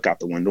look out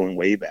the window and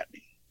wave at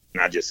me.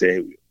 And I just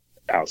said,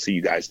 "I'll see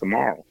you guys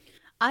tomorrow."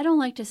 I don't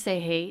like to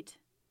say hate.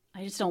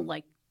 I just don't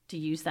like to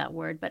use that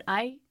word, but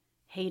I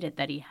hate it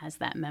that he has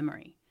that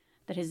memory,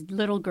 that his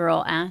little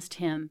girl asked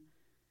him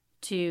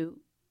to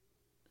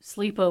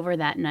sleep over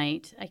that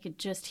night. I could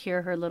just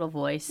hear her little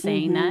voice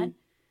saying that,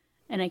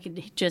 and I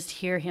could just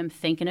hear him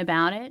thinking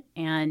about it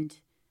and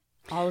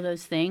all of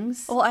those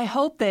things. Well, I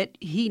hope that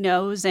he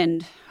knows,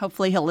 and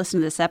hopefully he'll listen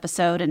to this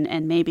episode,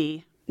 and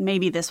maybe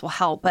this will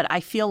help. But I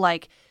feel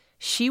like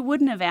she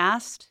wouldn't have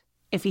asked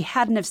if he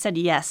hadn't have said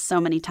yes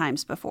so many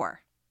times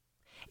before.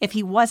 if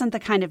he wasn't the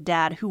kind of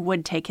dad who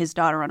would take his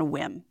daughter on a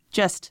whim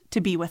just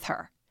to be with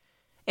her.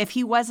 If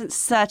he wasn't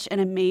such an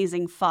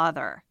amazing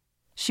father,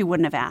 she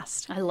wouldn't have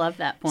asked. I love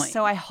that point.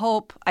 So I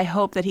hope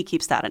that he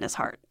keeps that in his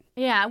heart.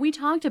 Yeah, we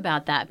talked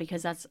about that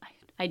because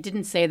I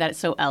didn't say that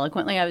so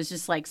eloquently. I was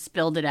just like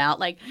spilled it out.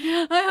 Like,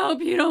 I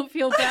hope you don't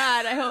feel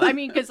bad.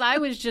 Because I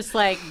was just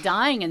like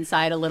dying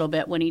inside a little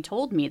bit when he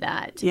told me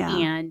that. Yeah.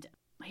 And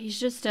he's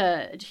just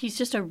a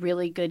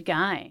really good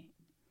guy.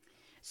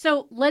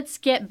 So let's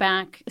get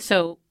back.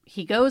 So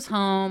he goes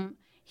home.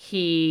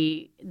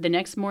 The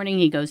next morning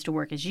he goes to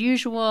work as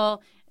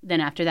usual. Then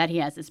after that, he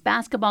has this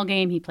basketball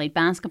game. He played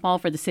basketball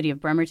for the city of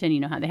Bremerton. You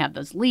know how they have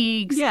those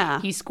leagues.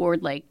 Yeah. He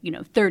scored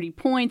 30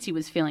 points. He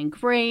was feeling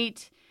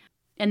great.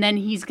 And then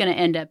he's going to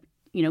end up,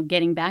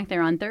 getting back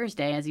there on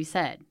Thursday, as you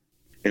said.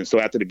 And so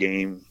after the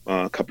game,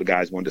 a couple of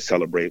guys wanted to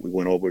celebrate. We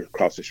went over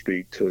across the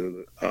street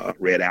to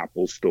Red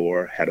Apple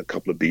store, had a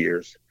couple of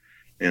beers.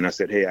 And I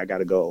said, hey, I got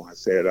to go. I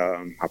said,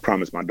 I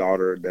promised my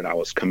daughter that I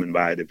was coming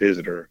by to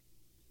visit her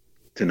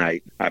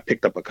tonight. I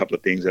picked up a couple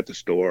of things at the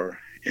store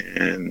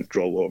and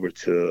drove over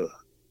to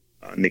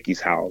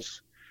Nikki's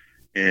house.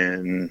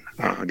 And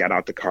got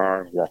out the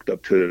car, walked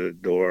up to the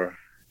door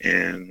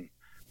and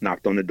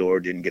knocked on the door,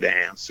 didn't get an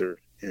answer.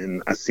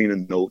 And I seen a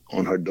note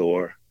on her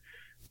door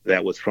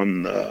that was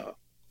from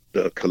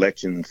the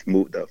collections,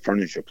 the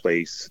furniture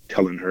place,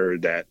 telling her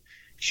that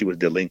she was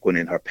delinquent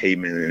in her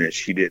payment and that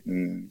she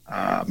didn't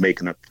make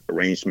enough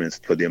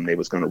arrangements for them. They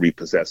was going to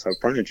repossess her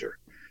furniture.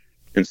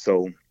 And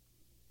so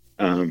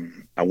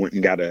I went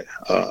and got a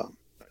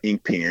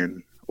ink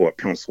pen or a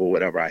pencil,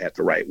 whatever I had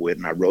to write with,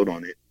 and I wrote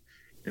on it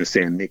and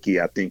saying, Nikki,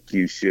 I think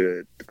you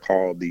should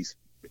call these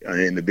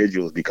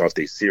individuals because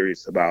they're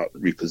serious about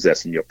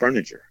repossessing your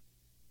furniture.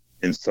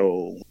 And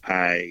so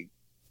I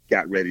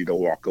got ready to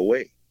walk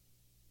away.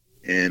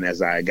 And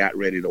as I got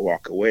ready to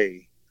walk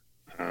away,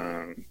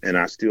 and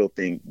I still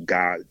think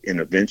God's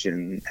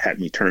intervention had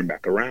me turn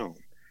back around.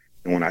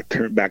 And when I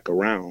turned back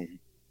around,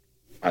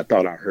 I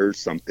thought I heard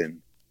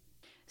something.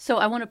 So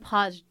I want to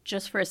pause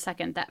just for a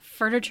second. That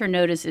furniture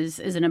notice is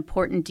an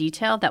important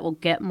detail that we'll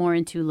get more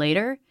into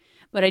later.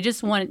 But I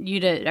just want you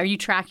to, are you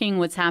tracking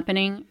what's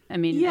happening?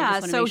 Yeah,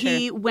 so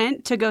he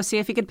went to go see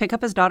if he could pick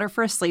up his daughter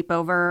for a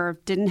sleepover,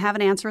 didn't have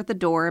an answer at the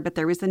door, but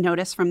there was the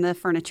notice from the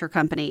furniture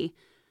company.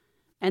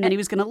 And then he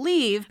was going to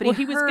leave, but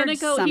he was going to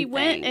go. He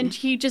went and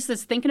he just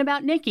is thinking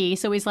about Nikki.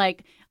 So he's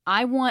like,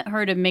 I want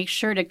her to make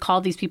sure to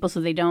call these people so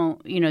they don't,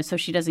 so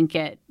she doesn't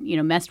get,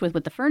 messed with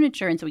the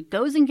furniture. And so he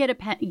goes and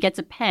gets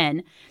a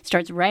pen,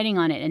 starts writing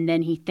on it. And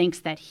then he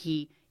thinks that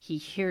he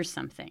hears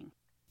something.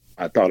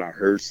 I thought I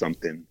heard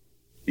something,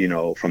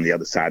 from the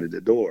other side of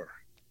the door.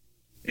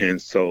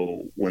 And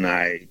so when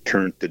I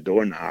turned the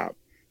doorknob,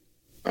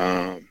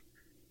 the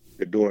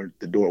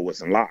door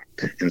wasn't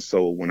locked. And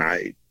so when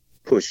I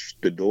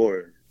pushed the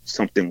door,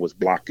 something was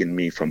blocking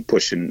me from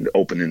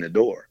opening the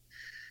door.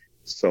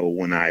 So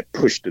when I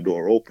pushed the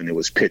door open, it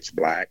was pitch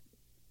black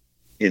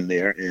in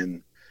there.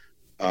 And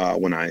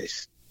when I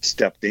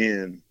stepped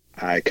in,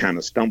 I kind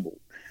of stumbled.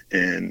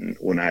 And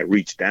when I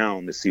reached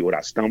down to see what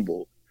I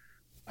stumbled,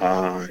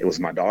 it was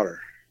my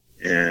daughter.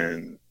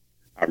 And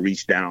I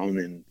reached down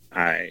and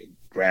I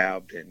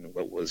grabbed and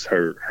what was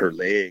her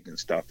leg and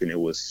stuff. And it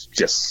was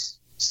just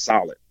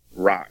solid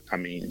rock.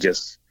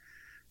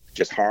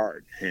 Just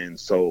hard. And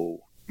so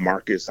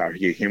Marcus, I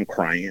hear him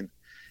crying,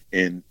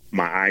 and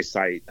my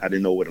eyesight, I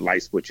didn't know what a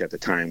light switch at the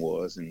time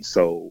was. And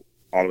so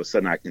all of a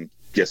sudden I can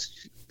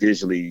just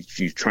visually,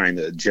 she's trying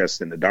to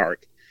adjust in the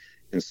dark.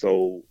 And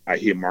so I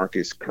hear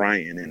Marcus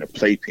crying in a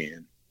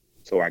playpen.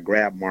 So I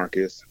grabbed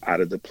Marcus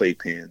out of the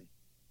playpen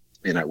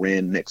and I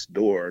ran next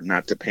door,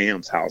 not to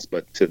Pam's house,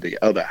 but to the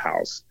other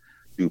house,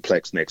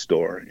 duplex next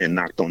door, and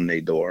knocked on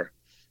their door.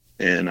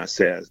 And I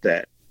said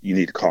that, you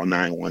need to call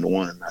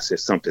 911. I said,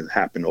 something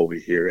happened over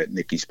here at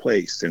Nikki's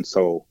place. And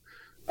so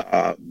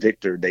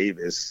Victor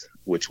Davis,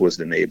 which was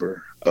the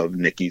neighbor of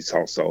Nikki's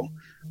also,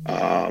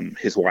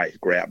 his wife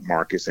grabbed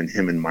Marcus, and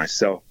him and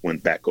myself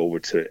went back over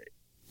to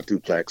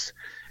duplex.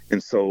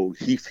 And so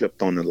he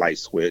flipped on the light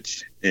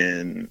switch,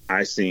 and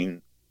I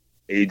seen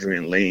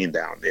Adrian laying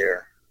down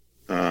there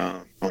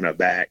on her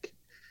back.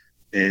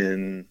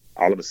 And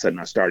all of a sudden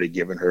I started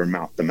giving her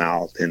mouth to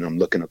mouth, and I'm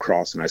looking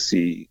across and I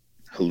see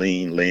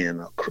Helene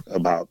laying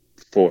about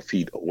 4 to 5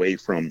 feet away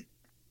from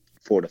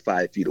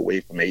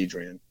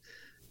Adrian,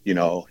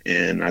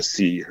 and I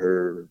see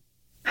her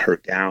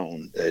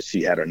gown,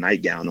 she had her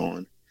nightgown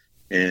on,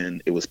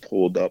 and it was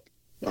pulled up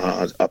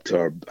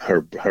to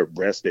her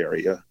breast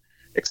area,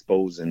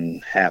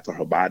 exposing half of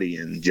her body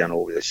in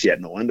general. She had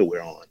no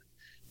underwear on.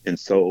 And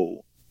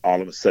so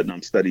all of a sudden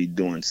I'm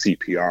doing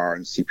CPR,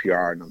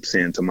 and I'm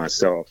saying to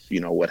myself,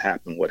 what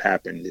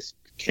happened? This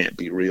can't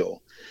be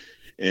real.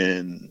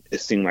 And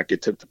it seemed like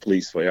it took the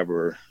police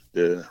forever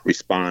to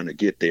respond to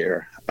get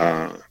there,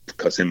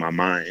 because in my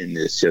mind,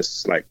 it's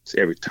just like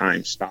every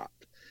time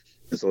stopped.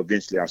 And so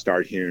eventually I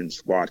started hearing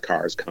squad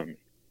cars coming,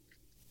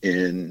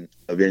 and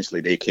eventually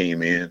they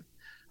came in,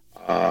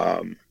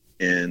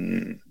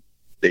 and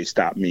they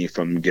stopped me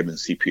from giving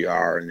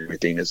CPR and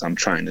everything as I'm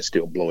trying to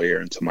still blow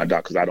air into my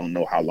dog because I don't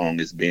know how long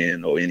it's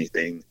been or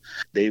anything.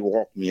 They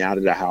walked me out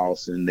of the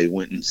house and they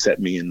went and set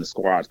me in the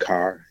squad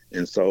car.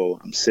 And so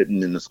I'm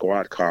sitting in the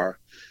squad car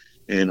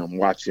and I'm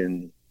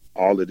watching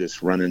all of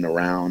this running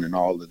around and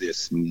all of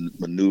this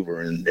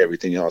maneuver and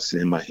everything else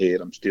in my head.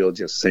 I'm still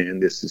just saying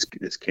this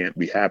can't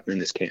be happening.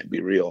 This can't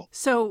be real.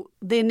 So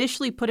they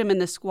initially put him in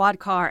the squad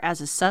car as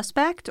a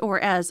suspect or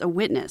as a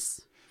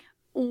witness?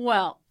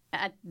 Well,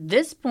 at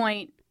this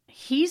point,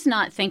 he's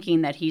not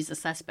thinking that he's a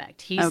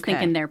suspect. He's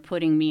thinking they're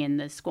putting me in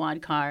the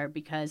squad car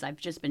because I've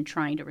just been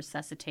trying to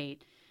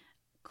resuscitate.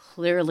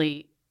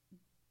 Clearly,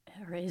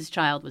 his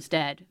child was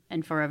dead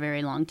and for a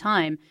very long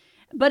time.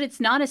 But it's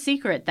not a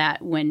secret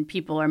that when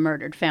people are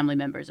murdered, family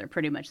members are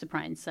pretty much the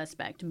prime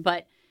suspect.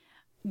 But,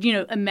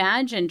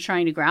 imagine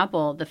trying to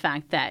grapple the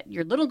fact that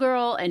your little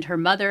girl and her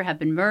mother have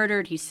been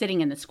murdered. He's sitting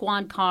in the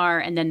squad car,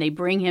 and then they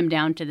bring him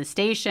down to the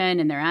station,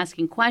 and they're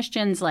asking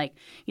questions like,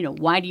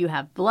 why do you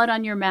have blood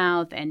on your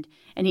mouth? And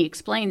he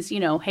explains,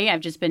 hey, I've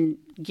just been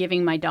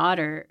giving my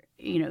daughter,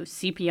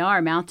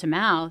 CPR mouth to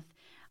mouth.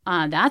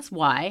 That's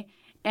why.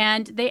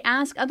 And they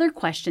ask other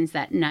questions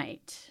that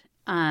night.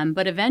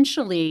 But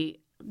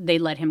eventually they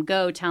let him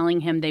go, telling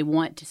him they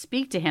want to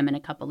speak to him in a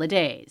couple of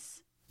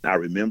days. I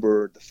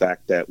remember the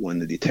fact that when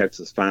the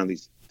detectives finally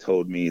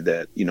told me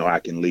that, I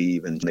can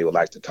leave and they would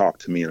like to talk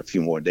to me in a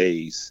few more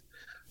days.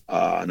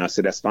 And I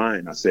said, that's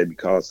fine. I said,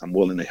 because I'm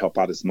willing to help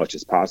out as much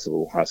as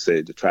possible. I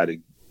said, to try to,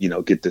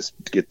 get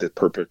the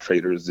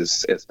perpetrators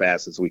as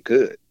fast as we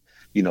could,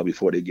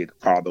 before they get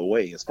farther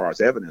away as far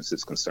as evidence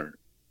is concerned.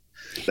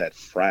 That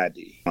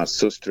Friday, my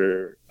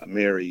sister,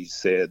 Mary,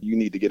 said, you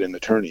need to get an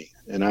attorney.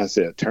 And I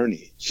said,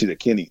 attorney? She said,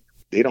 Kenny,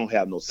 they don't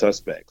have no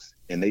suspects.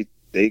 And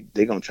they're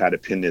going to try to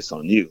pin this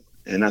on you.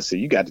 And I said,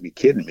 you got to be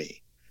kidding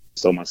me.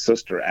 So my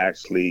sister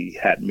actually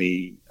had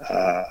me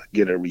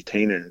get a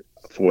retainer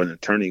for an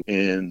attorney.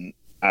 And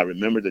I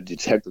remember the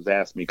detectives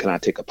asked me, can I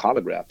take a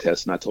polygraph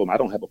test? And I told them I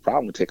don't have a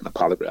problem with taking a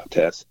polygraph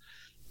test.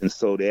 And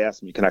so they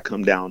asked me, can I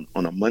come down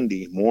on a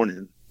Monday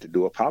morning to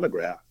do a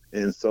polygraph?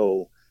 And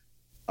so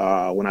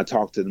when I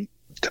talked to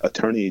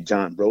attorney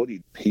John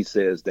Brody, he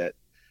says that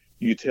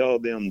you tell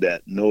them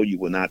that, no, you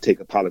will not take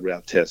a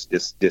polygraph test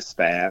this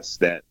fast,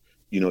 that,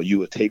 you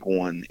will take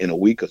one in a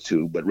week or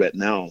two. But right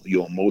now,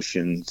 your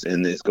emotions,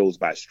 and this goes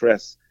by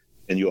stress,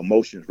 and your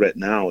emotions right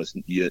now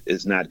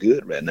is not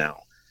good right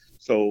now.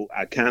 So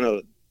I kind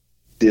of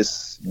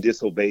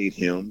disobeyed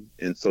him.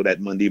 And so that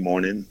Monday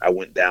morning, I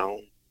went down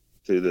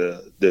to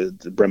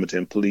the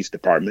Bremerton Police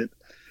Department,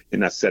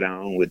 and I sat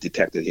down with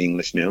Detective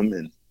English and them,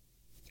 and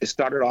it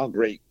started off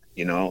great.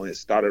 It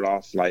started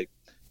off like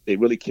they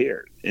really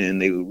cared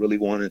and they really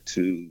wanted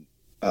to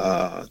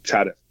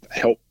try to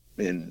help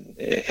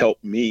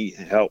me,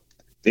 help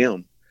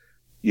them,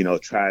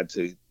 try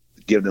to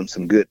give them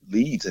some good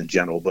leads in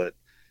general. But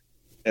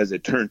as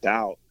it turned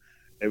out,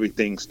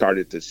 everything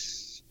started to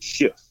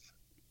shift.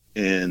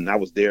 And I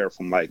was there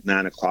from like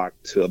 9 o'clock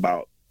to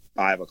about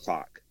 5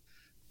 o'clock.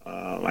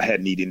 I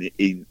hadn't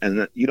eaten,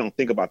 and you don't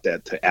think about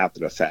that till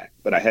after the fact,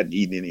 but I hadn't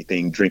eaten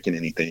anything, drinking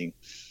anything.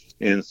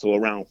 And so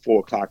around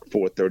 4 o'clock,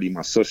 4:30,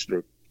 my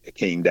sister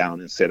came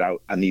down and said,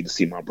 I need to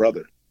see my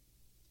brother.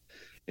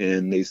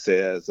 And they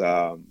says,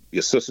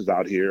 your sister's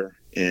out here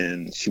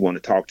and she want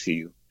to talk to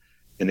you.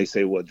 And they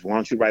say, well, why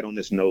don't you write on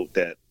this note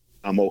that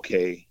I'm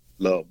okay,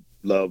 love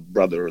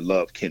brother, or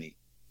love Kenny.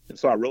 And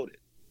so I wrote it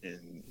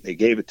and they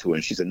gave it to her.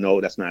 And she said,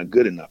 no, that's not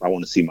good enough. I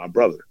want to see my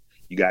brother.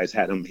 You guys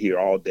had him here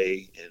all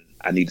day and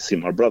I need to see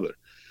my brother.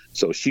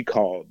 So she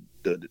called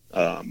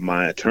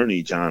my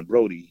attorney, John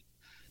Brody.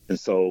 And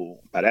so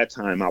by that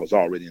time, I was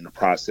already in the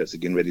process of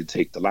getting ready to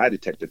take the lie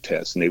detector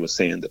test. And they were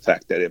saying the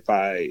fact that if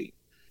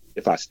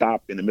I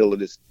stop in the middle of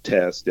this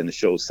test, then it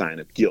shows sign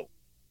of guilt.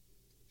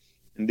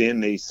 And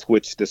then they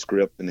switched the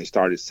script and they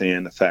started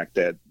saying the fact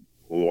that,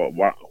 well,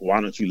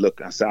 why don't you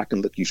look? I said, I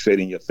can look you straight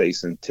in your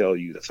face and tell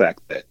you the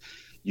fact that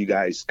you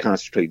guys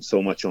concentrate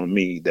so much on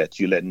me that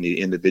you're letting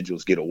the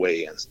individuals get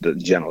away. And the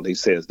general, they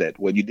says that,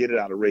 well, you did it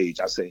out of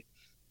rage. I say,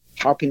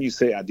 how can you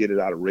say I did it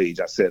out of rage?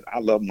 I said, I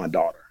love my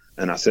daughter.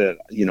 And I said,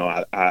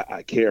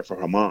 I care for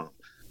her mom.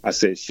 I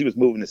said, she was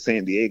moving to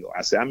San Diego.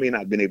 I said, I may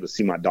not have been able to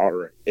see my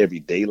daughter every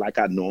day like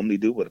I normally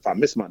do, but if I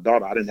miss my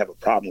daughter, I didn't have a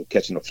problem with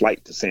catching a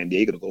flight to San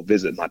Diego to go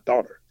visit my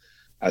daughter.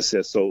 I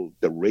said, so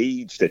the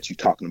rage that you're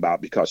talking about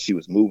because she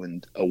was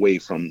moving away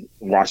from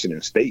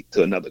Washington State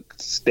to another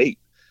state,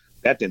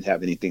 that didn't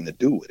have anything to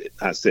do with it.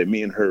 I said,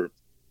 me and her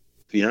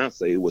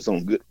fiance was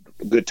on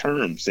good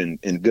terms and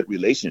good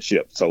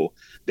relationship. So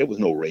there was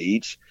no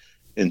rage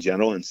in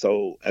general. And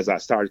so as I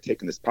started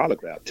taking this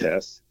polygraph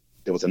test,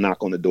 there was a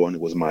knock on the door and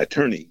it was my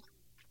attorney.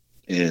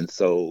 And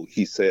so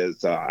he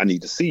says, I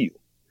need to see you.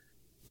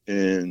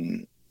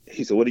 And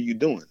he said, what are you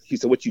doing? He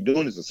said, what you're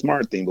doing is a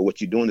smart thing, but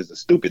what you're doing is a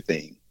stupid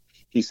thing.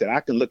 He said,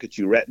 I can look at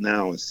you right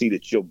now and see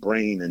that your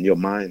brain and your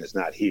mind is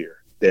not here,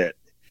 that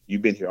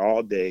you've been here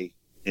all day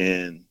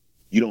and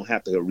you don't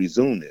have to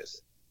resume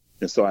this.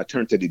 And so I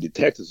turned to the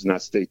detectives and I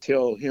say,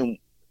 tell him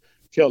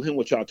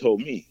what y'all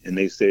told me. And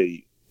they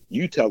say,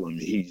 you tell him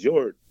he's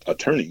your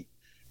attorney.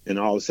 And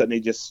all of a sudden they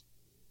just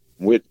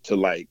went to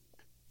they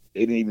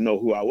didn't even know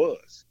who I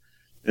was.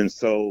 And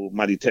so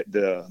my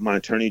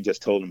attorney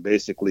just told him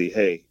basically,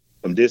 hey,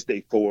 from this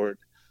day forward,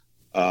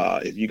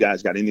 if you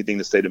guys got anything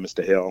to say to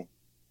Mr. Hale,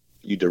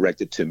 you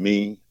direct it to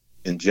me.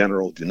 In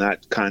general, do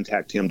not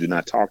contact him, do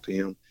not talk to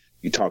him.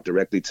 You talk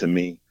directly to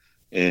me,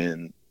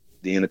 and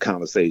the end of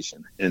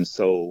conversation. And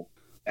so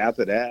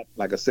after that,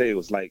 like I say, it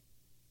was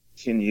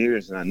 10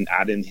 years, and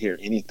I didn't hear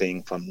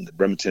anything from the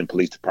Bremerton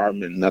Police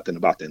Department, nothing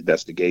about the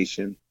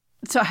investigation.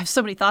 So I have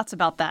so many thoughts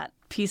about that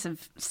piece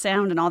of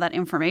sound and all that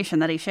information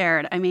that he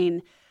shared. I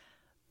mean,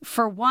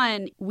 for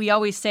one, we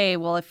always say,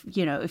 well,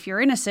 if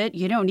you're innocent,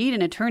 you don't need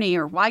an attorney,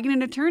 or why get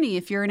an attorney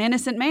if you're an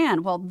innocent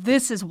man? Well,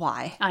 this is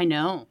why. I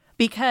know.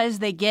 Because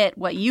they get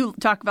what you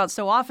talk about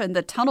so often,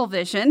 the tunnel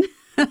vision,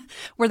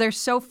 where they're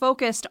so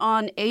focused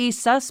on a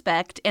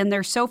suspect and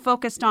they're so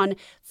focused on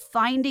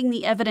finding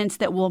the evidence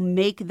that will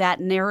make that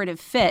narrative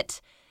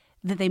fit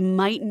that they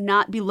might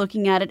not be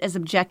looking at it as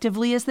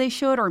objectively as they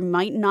should, or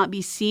might not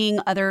be seeing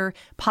other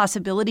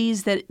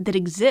possibilities that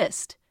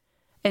exist.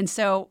 And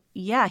so,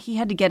 yeah, he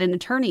had to get an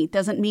attorney.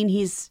 Doesn't mean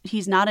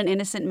he's not an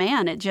innocent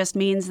man. It just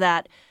means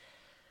that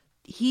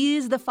he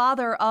is the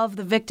father of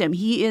the victim.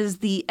 He is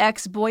the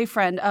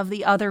ex-boyfriend of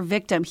the other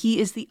victim. He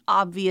is the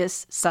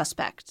obvious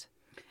suspect.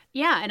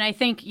 Yeah, and I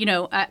think,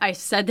 I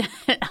said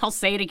that, I'll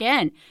say it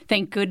again.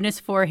 Thank goodness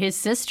for his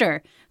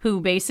sister, who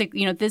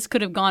basically, this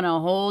could have gone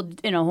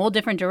in a whole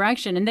different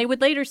direction. And they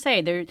would later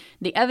say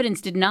the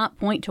evidence did not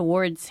point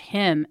towards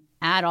him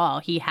at all.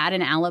 He had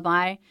an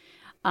alibi.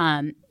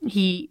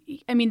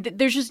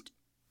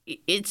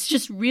 It's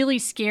just really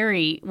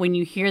scary when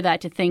you hear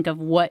that, to think of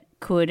what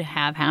could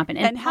have happened.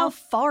 And how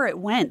far it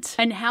went.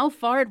 And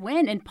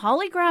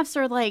polygraphs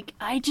are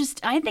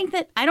I think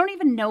that I don't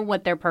even know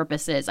what their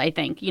purpose is, I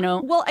think,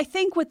 Well, I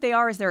think what they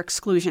are is they're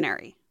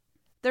exclusionary.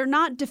 They're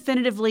not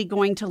definitively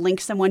going to link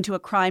someone to a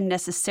crime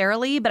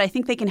necessarily, but I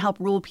think they can help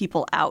rule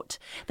people out.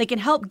 They can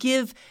help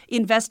give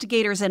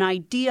investigators an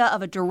idea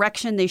of a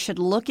direction they should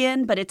look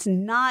in, but it's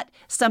not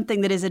something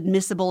that is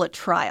admissible at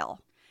trial.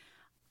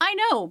 I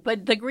know,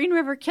 but the Green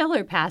River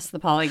Killer passed the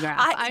polygraph.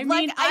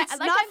 It's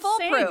not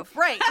foolproof,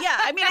 right?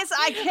 Yeah,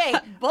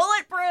 it's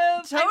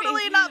bulletproof.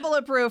 Totally not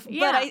bulletproof.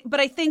 Yeah. But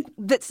I think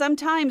that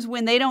sometimes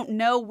when they don't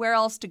know where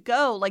else to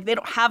go, they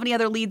don't have any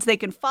other leads they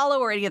can follow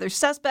or any other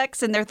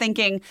suspects, and they're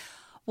thinking,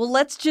 well,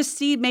 let's just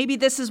see, maybe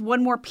this is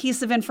one more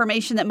piece of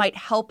information that might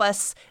help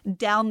us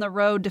down the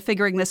road to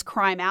figuring this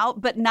crime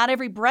out. But not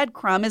every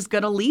breadcrumb is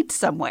going to lead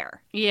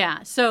somewhere.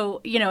 Yeah.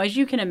 So, as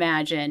you can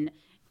imagine,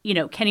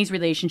 Kenny's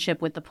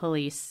relationship with the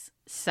police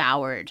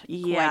soured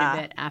quite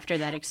a bit after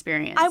that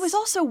experience. I was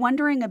also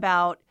wondering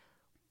about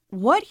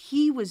what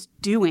he was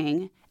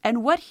doing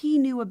and what he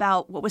knew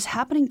about what was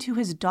happening to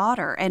his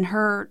daughter and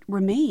her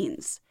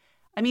remains.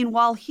 I mean,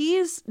 while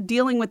he's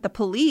dealing with the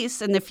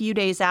police and the few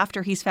days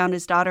after he's found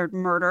his daughter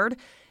murdered,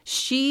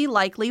 she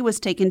likely was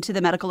taken to the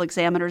medical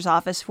examiner's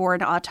office for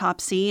an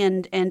autopsy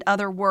and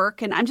other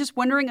work. And I'm just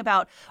wondering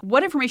about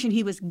what information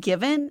he was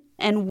given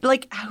and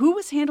who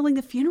was handling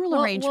the funeral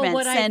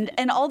arrangements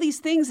and all these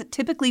things that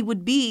typically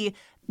would be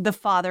the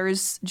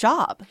father's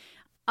job.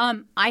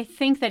 I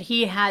think that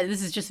he has,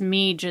 this is just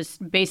me,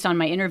 just based on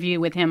my interview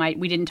with him,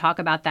 we didn't talk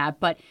about that,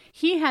 but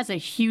he has a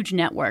huge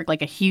network,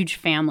 a huge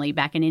family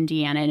back in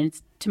Indiana. And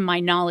it's, to my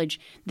knowledge,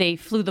 they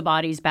flew the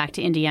bodies back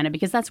to Indiana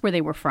because that's where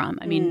they were from.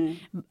 I mean,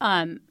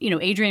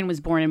 Adrian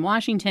was born in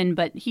Washington,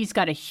 but he's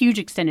got a huge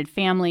extended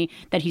family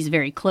that he's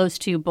very close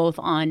to, both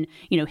on,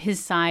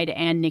 his side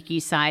and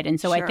Nikki's side. And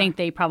so I think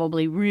they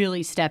probably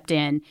really stepped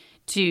in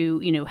to,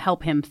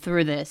 help him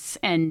through this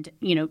and,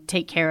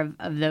 take care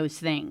of those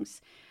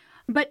things.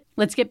 But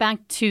let's get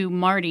back to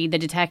Marty, the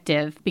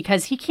detective,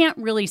 because he can't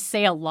really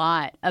say a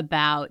lot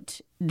about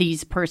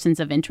these persons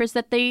of interest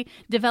that they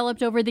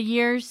developed over the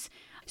years.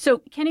 So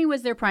Kenny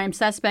was their prime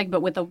suspect,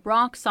 but with a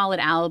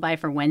rock-solid alibi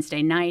for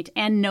Wednesday night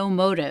and no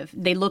motive,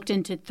 they looked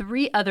into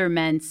 3 other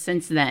men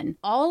since then,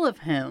 all of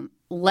whom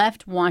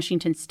left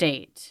Washington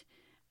State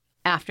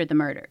after the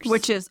murders.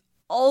 Which is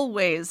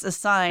always a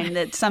sign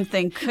that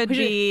something could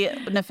be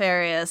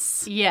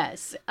nefarious.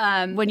 Yes.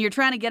 When you're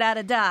trying to get out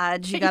of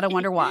Dodge, you got to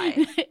wonder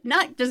why.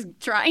 Not just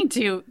trying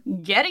to,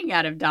 getting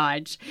out of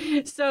Dodge.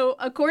 So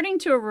according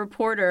to a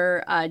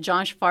reporter,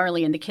 Josh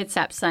Farley in the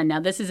Kitsap Sun, now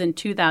this is in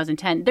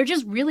 2010, there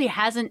just really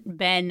hasn't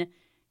been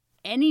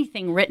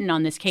anything written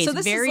on this case. So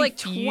this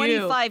is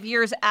 25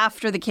 years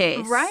after the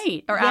case.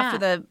 Right. Or after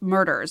the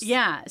murders.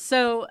 Yeah.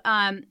 So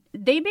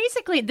they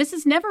basically, this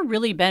has never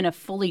really been a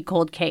fully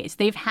cold case.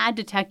 They've had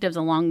detectives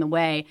along the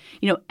way.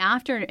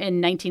 After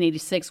in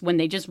 1986, when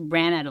they just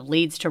ran out of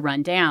leads to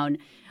run down,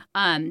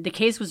 the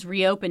case was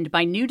reopened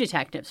by new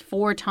detectives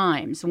 4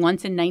 times,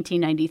 once in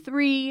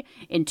 1993,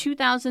 in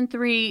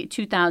 2003,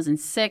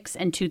 2006,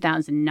 and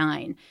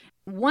 2009.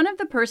 One of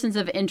the persons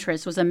of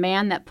interest was a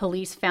man that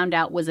police found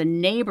out was a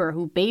neighbor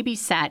who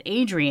babysat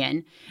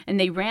Adrian, and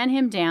they ran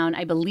him down.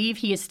 I believe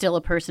he is still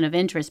a person of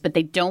interest, but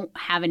they don't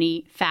have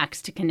any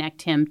facts to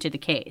connect him to the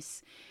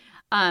case.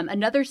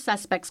 Another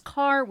suspect's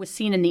car was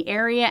seen in the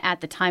area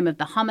at the time of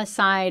the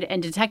homicide,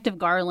 and Detective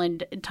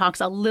Garland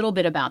talks a little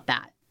bit about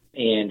that.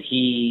 And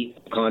he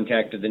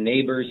contacted the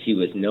neighbors. He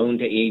was known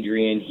to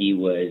Adrian. He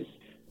was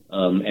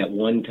at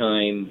one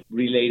time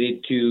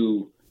related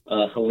to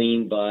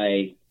Helene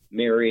by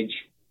marriage,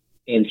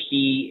 and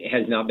he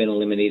has not been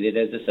eliminated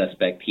as a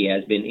suspect. He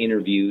has been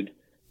interviewed,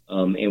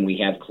 and we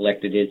have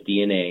collected his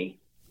DNA,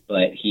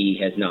 but he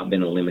has not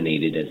been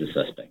eliminated as a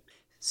suspect.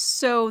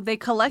 So they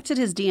collected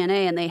his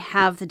DNA and they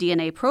have the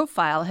DNA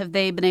profile. Have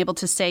they been able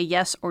to say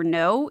yes or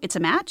no, it's a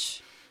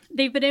match?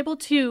 They've been able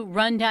to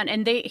run down,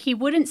 and he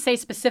wouldn't say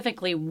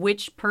specifically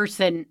which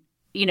person.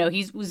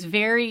 He was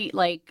very,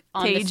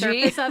 on cagey. The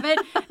surface of it.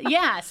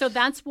 Yeah, so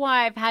that's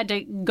why I've had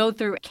to go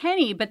through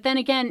Kenny. But then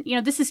again,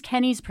 this is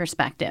Kenny's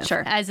perspective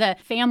as a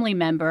family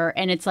member.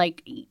 And it's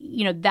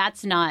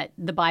that's not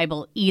the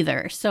Bible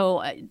either.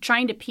 So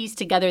trying to piece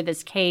together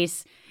this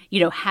case,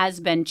 has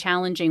been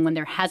challenging when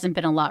there hasn't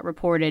been a lot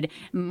reported.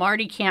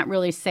 Marty can't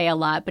really say a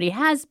lot, but he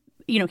has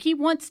he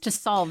wants to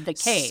solve the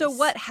case. So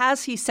what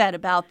has he said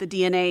about the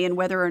DNA and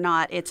whether or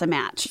not it's a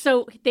match?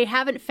 So they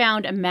haven't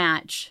found a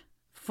match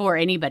for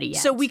anybody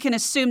yet. So we can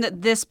assume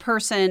that this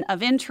person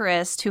of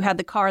interest who had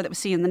the car that was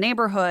seen in the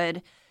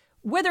neighborhood,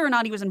 whether or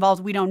not he was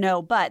involved, we don't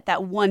know, but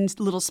that one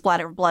little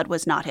splatter of blood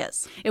was not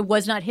his. It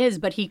was not his,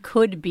 but he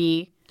could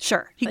be.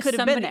 Sure. He could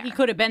have been there. He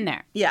could have been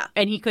there. Yeah.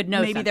 And he could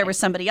know Maybe there was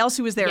somebody else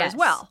who was there as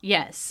well.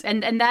 Yes.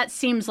 And that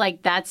seems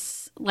like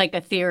that's like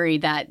a theory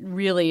that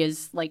really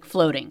is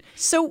floating.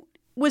 So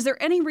was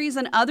there any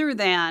reason other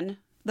than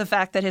the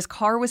fact that his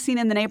car was seen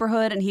in the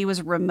neighborhood and he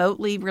was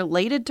remotely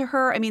related to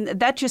her? I mean,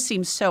 that just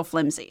seems so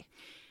flimsy.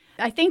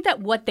 I think that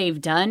what they've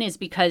done is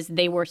because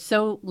they were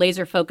so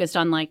laser focused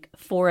on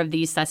 4 of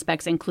these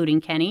suspects, including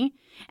Kenny.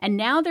 And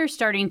now they're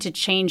starting to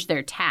change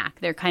their tack.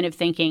 They're kind of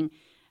thinking,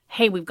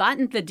 hey, we've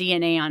gotten the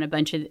DNA on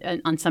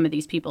on some of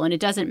these people and it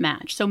doesn't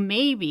match. So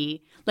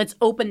maybe let's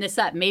open this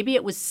up. Maybe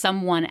it was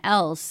someone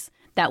else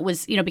that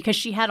was, because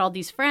she had all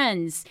these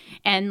friends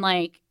and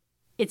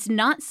it's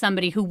not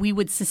somebody who we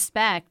would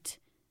suspect,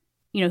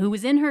 who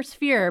was in her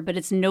sphere, but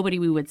it's nobody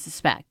we would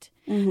suspect.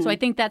 Mm-hmm. So I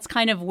think that's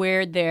kind of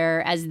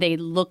where as they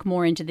look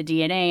more into the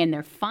DNA and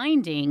they're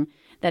finding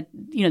that,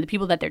 the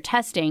people that they're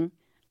testing,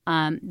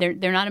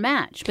 they're not a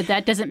match. But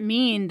that doesn't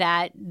mean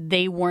that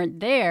they weren't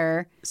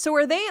there. So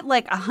are they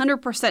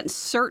 100%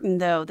 certain,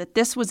 though, that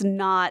this was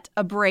not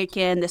a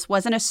break-in, this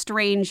wasn't a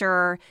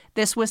stranger,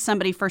 this was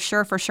somebody for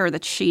sure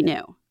that she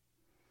knew?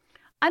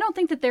 I don't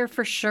think that they're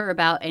for sure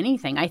about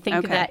anything. I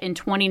think that in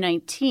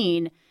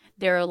 2019,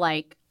 they're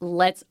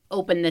let's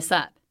open this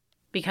up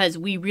because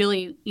we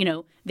really,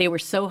 they were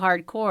so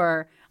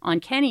hardcore on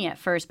Kenny at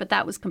first, but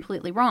that was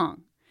completely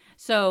wrong.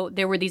 So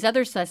there were these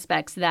other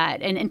suspects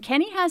that, and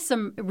Kenny has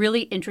some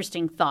really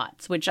interesting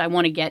thoughts, which I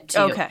want to get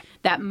to.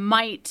 That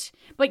might,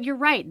 but you're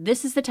right,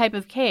 this is the type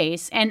of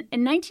case. And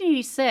in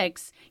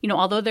 1986,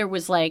 although there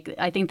was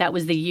I think that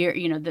was the year,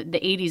 the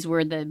 80s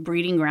were the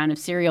breeding ground of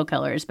serial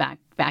killers back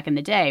in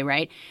the day,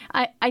 right?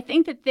 I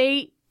think that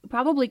they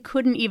probably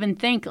couldn't even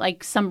think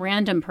some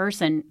random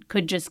person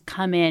could just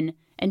come in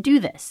and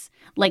do this.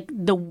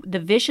 The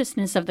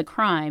viciousness of the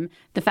crime,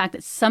 the fact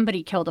that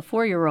somebody killed a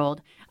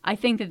 4-year-old, I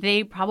think that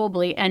they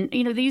probably, and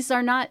these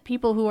are not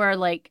people who are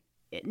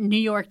New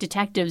York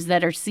detectives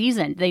that are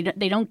seasoned. They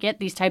don't get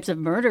these types of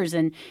murders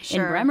in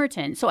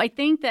Bremerton. So I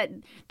think that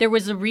there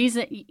was a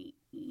reason,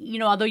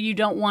 although you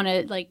don't want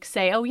to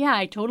say, oh yeah,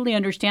 I totally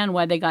understand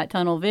why they got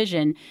tunnel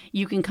vision,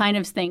 you can kind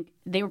of think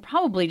they were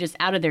probably just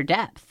out of their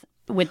depth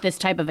with this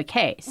type of a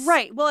case.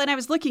 Right. Well, and I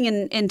was looking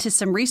into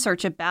some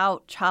research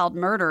about child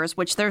murders,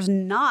 which there's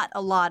not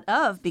a lot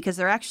of because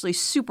they're actually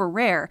super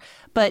rare.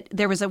 But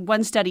there was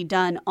one study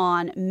done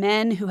on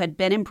men who had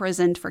been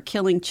imprisoned for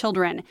killing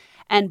children,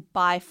 and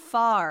by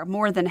far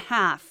more than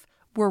half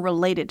were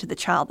related to the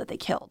child that they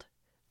killed.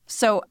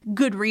 So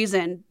good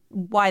reason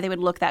why they would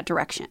look that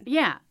direction.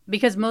 Yeah,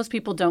 because most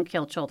people don't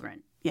kill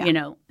children,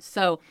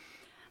 So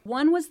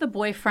one was the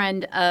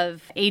boyfriend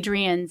of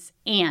Adrian's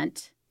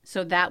aunt.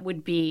 So that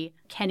would be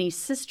Kenny's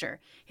sister.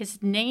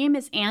 His name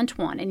is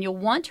Antoine, and you'll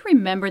want to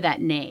remember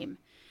that name.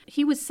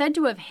 He was said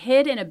to have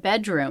hid in a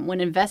bedroom when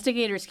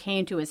investigators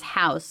came to his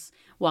house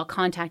while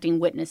contacting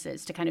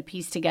witnesses to kind of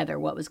piece together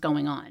what was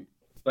going on.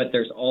 But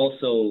there's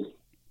also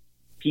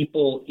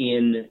people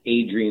in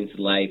Adrian's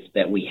life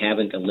that we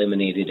haven't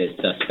eliminated as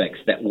suspects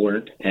that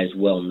weren't as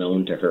well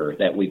known to her,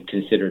 that we've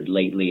considered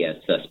lately as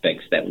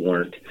suspects that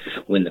weren't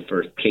when the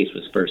first case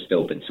was first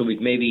opened. So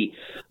we've maybe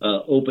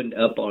opened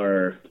up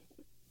our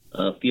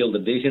field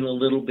of vision a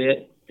little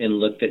bit and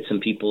looked at some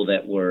people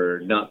that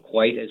were not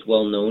quite as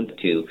well known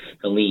to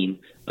Helene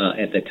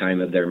at the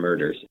time of their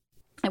murders.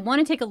 I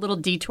want to take a little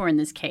detour in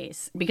this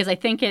case because I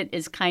think it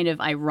is kind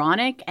of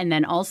ironic, and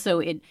then also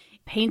it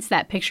paints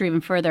that picture even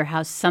further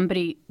how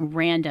somebody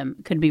random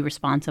could be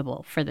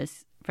responsible for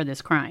this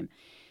crime.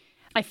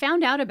 I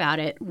found out about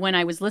it when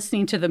I was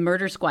listening to the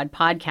Murder Squad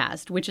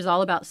podcast, which is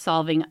all about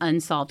solving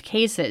unsolved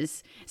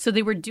cases. So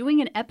they were doing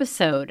an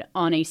episode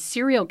on a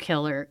serial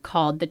killer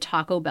called the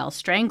Taco Bell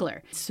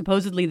Strangler.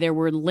 Supposedly there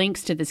were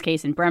links to this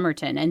case in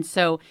Bremerton. And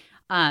so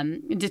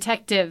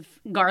Detective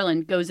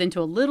Garland goes into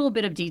a little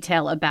bit of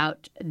detail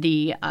about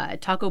the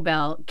Taco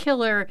Bell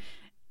killer.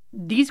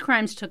 These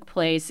crimes took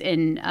place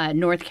in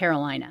North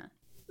Carolina.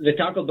 The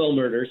Taco Bell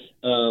murders,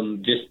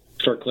 just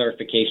for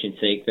clarification's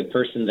sake, the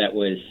person that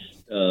was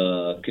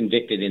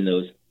convicted in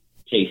those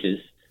cases,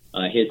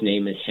 his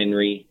name is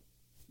Henry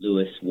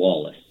Louis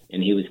Wallace,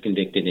 and he was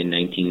convicted in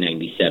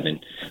 1997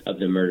 of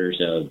the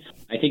murders of,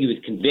 I think he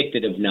was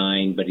convicted of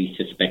 9, but he's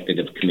suspected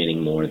of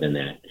committing more than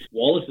that.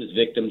 Wallace's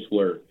victims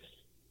were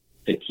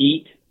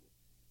petite,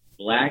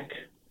 black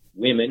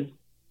women,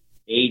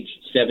 aged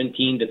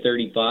 17 to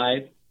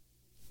 35.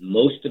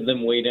 Most of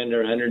them weighed under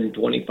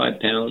 125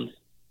 pounds.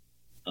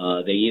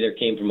 They either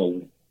came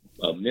from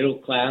a middle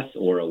class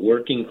or a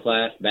working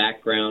class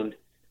background.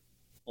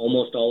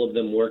 Almost all of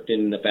them worked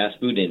in the fast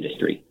food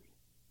industry.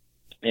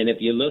 And if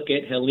you look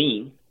at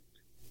Helene,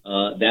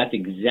 that's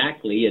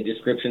exactly a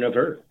description of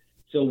her.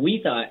 So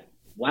we thought,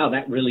 wow,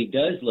 that really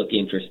does look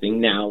interesting.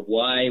 Now,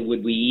 why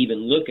would we even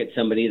look at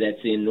somebody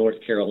that's in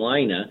North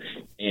Carolina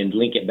and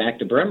link it back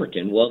to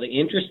Bremerton? Well, the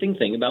interesting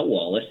thing about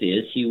Wallace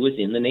is he was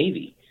in the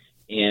Navy,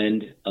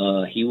 and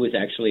he was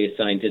actually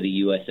assigned to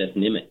the USS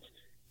Nimitz.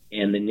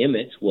 And the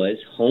Nimitz was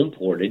home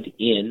ported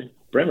in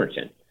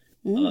Bremerton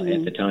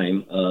at the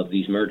time of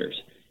these murders.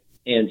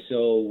 And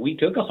so we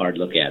took a hard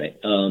look at it.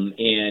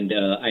 And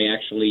I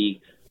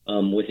actually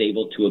was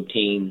able to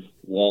obtain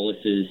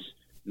Wallace's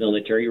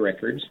military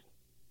records.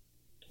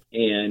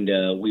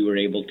 And we were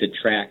able to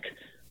track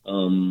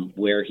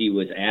where he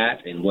was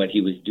at and what he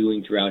was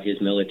doing throughout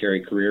his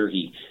military career.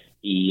 He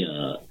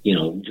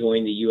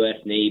joined the U.S.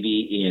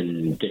 Navy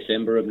in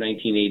December of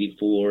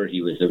 1984.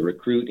 He was a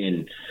recruit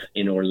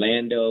in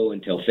Orlando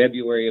until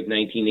February of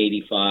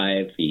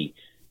 1985. He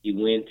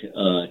went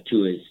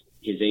to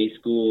his A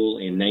school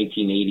in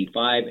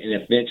 1985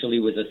 and eventually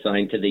was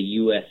assigned to the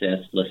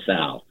USS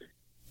LaSalle.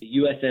 The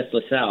USS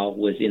LaSalle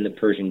was in the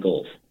Persian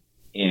Gulf,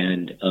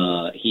 and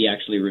he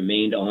actually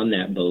remained on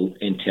that boat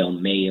until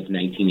May of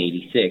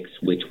 1986,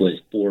 which was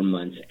 4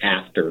 months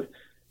after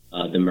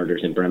the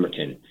murders in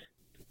Bremerton.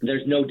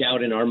 There's no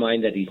doubt in our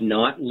mind that he's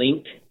not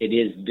linked. It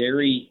is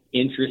very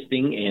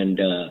interesting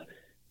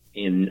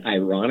and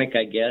ironic,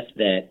 I guess,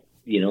 that,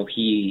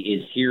 he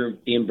is here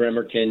in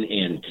Bremerton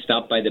and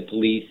stopped by the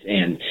police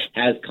and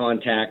has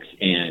contacts,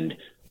 and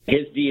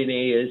his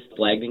DNA is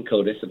flagged in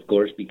CODIS, of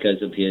course,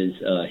 because of his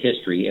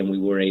history, and we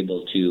were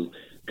able to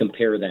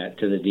compare that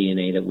to the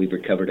DNA that we've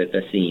recovered at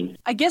the scene.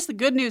 I guess the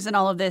good news in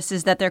all of this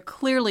is that they're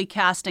clearly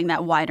casting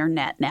that wider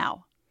net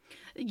now.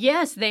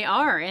 Yes, they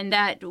are, and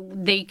that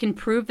they can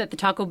prove that the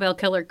Taco Bell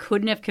killer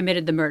couldn't have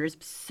committed the murders.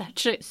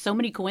 So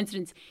many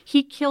coincidences.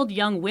 He killed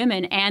young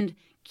women and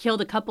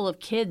killed a couple of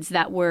kids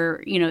that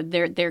were,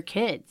 their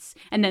kids,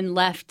 and then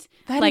left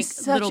that like is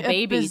such little a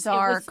babies.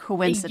 Bizarre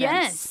coincidence.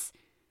 Yes.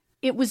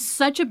 It was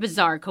such a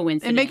bizarre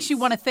coincidence. It makes you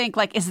want to think,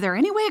 is there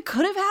any way it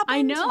could have happened?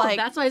 I know.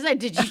 That's why I said,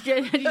 did you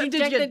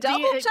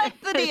double check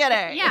the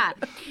DNA? Yeah.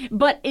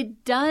 But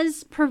it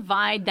does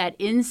provide that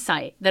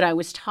insight that I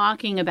was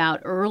talking about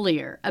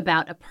earlier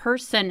about a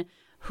person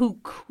who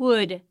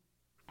could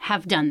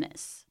have done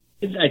this.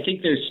 I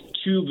think there's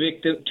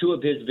two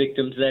of his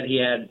victims that he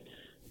had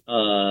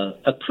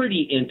a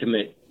pretty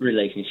intimate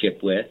relationship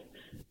with.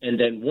 And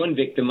then one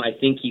victim I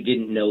think he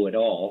didn't know at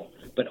all.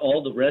 But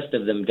all the rest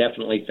of them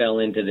definitely fell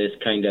into this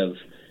kind of,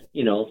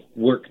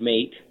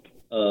 workmate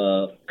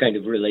kind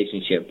of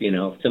relationship.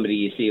 Somebody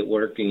you see at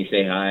work and you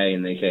say hi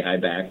and they say hi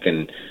back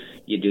and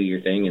you do your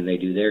thing and they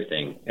do their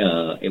thing.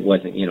 It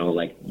wasn't,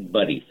 like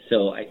buddies.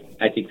 So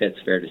I think that's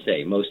fair to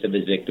say. Most of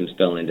his victims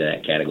fell into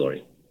that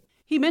category.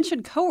 He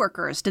mentioned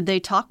coworkers. Did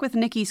they talk with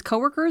Nicky's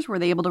coworkers? Were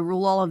they able to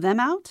rule all of them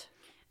out?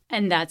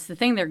 And that's the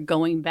thing. They're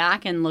going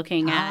back and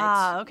looking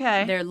at.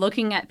 Okay. They're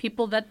looking at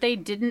people that they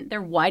didn't.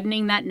 They're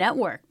widening that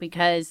network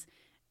because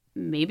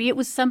maybe it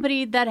was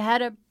somebody that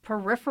had a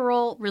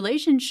peripheral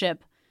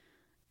relationship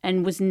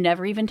and was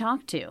never even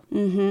talked to.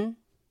 Mm-hmm.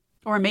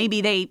 Or maybe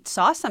they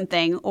saw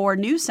something or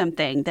knew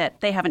something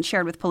that they haven't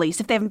shared with police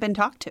if they haven't been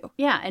talked to.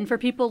 Yeah. And for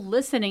people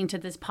listening to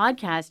this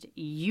podcast,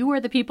 you are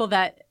the people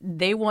that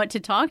they want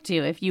to talk to.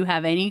 If you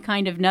have any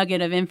kind of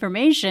nugget of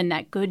information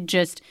that could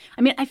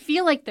I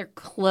feel like they're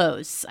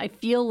close. I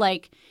feel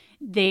like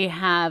they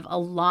have a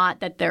lot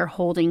that they're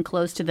holding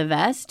close to the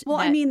vest. Well,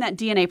 that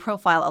DNA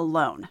profile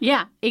alone.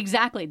 Yeah,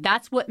 exactly.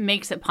 That's what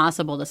makes it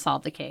possible to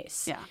solve the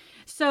case. Yeah.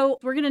 So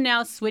we're going to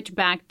now switch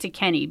back to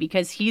Kenny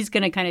because he's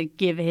going to kind of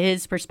give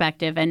his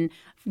perspective. And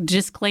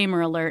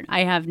disclaimer alert,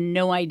 I have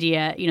no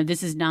idea.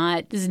 This has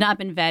not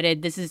been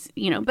vetted. This is,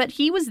 but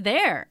he was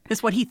there. This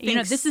is what he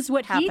thinks. This is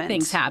what he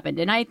thinks happened.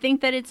 And I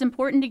think that it's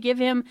important to give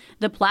him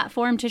the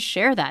platform to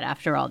share that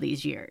after all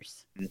these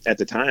years. At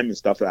the time and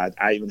stuff,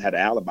 I even had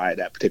an alibi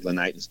that particular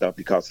night and stuff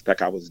because, in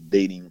fact, I was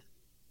dating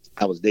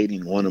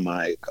one of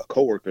my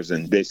coworkers,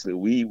 and basically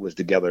we was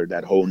together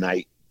that whole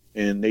night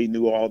And they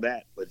knew all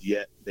that, but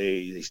yet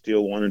they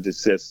still wanted to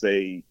just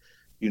say,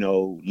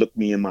 look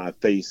me in my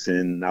face,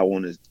 and I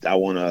want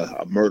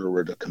a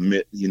murderer to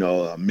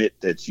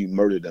admit that you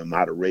murdered them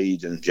out of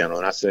rage in general.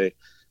 And I say,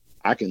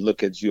 I can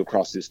look at you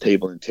across this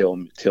table and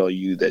tell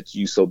you that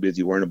you so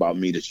busy worrying about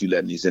me that you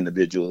letting these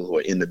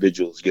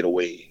individuals get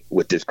away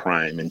with this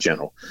crime in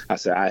general. I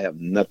said, I have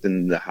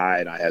nothing to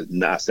hide.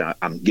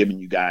 I'm giving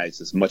you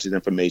guys as much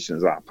information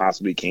as I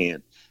possibly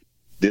can.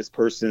 This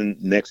person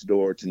next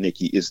door to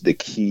Nikki is the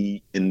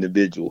key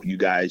individual. You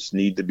guys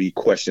need to be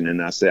questioning.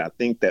 And I said, I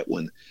think that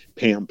when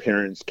Pam's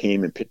parents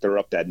came and picked her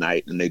up that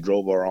night and they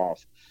drove her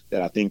off,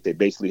 that I think they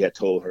basically had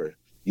told her,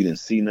 you didn't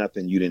see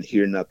nothing, you didn't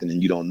hear nothing,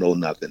 and you don't know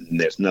nothing. And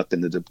there's nothing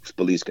that the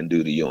police can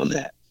do to you on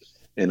that.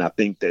 And I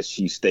think that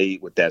she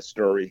stayed with that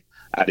story.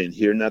 I didn't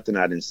hear nothing,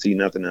 I didn't see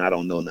nothing, and I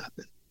don't know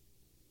nothing.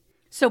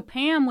 So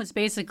Pam was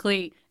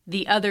basically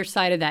the other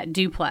side of that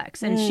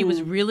duplex, and she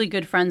was really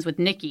good friends with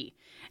Nikki.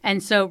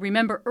 And so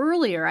remember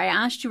earlier, I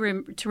asked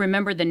you to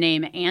remember the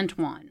name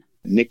Antoine.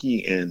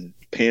 Nikki and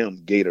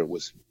Pam Gator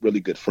was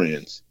really good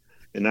friends.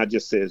 And I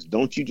just says,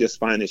 don't you just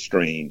find it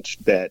strange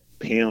that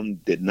Pam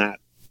did not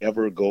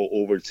ever go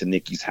over to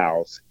Nikki's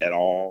house at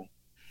all?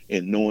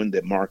 And knowing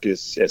that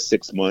Marcus at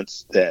 6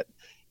 months, that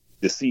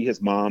to see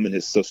his mom and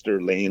his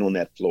sister laying on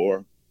that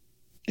floor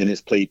in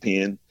his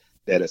playpen,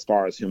 that as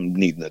far as him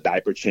needing a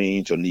diaper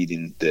change or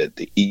needing to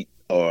eat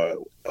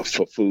or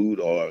for food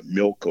or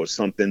milk or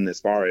something, as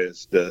far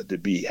as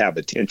have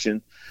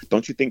attention,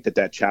 don't you think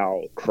that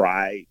child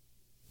cried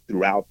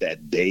throughout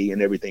that day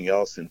and everything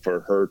else? And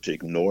for her to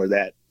ignore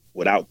that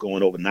without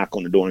going over, knock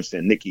on the door and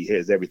saying, Nikki,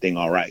 is everything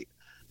all right?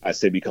 I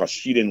said, because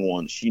she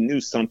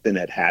knew something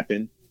had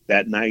happened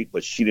that night,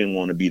 but she didn't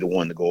want to be the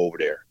one to go over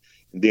there.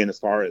 And then as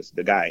far as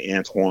the guy,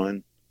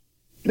 Antoine,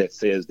 that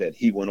says that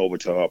he went over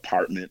to her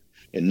apartment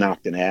and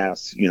knocked and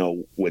asked,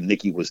 when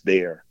Nikki was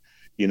there,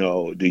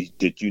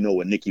 did you know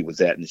where Nikki was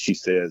at? And she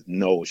says,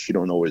 no, she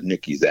don't know where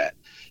Nikki's at.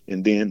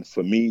 And then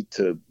for me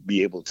to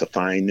be able to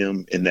find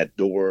them and that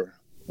door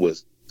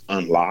was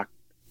unlocked,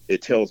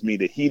 it tells me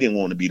that he didn't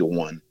want to be the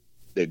one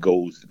that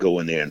go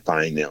in there and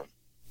find them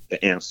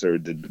to answer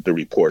the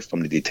reports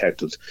from the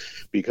detectives.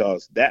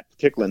 Because that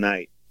particular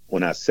night,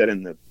 when I sat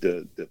in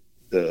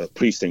the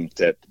precinct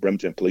at the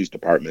Bremerton Police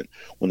Department,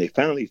 when they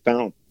finally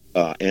found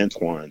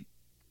Antoine,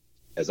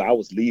 as I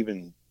was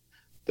leaving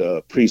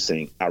the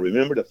precinct, I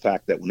remember the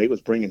fact that when they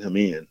was bringing him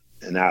in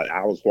and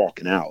I was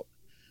walking out,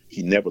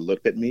 he never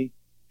looked at me.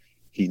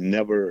 He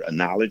never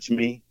acknowledged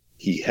me.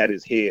 He had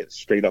his head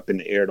straight up in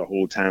the air the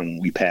whole time when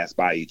we passed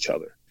by each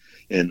other.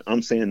 And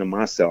I'm saying to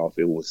myself,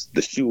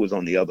 the shoe was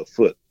on the other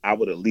foot. I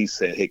would at least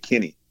say, hey,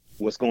 Kenny,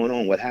 what's going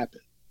on? What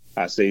happened?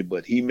 I say,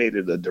 but he made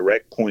it a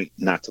direct point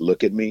not to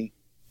look at me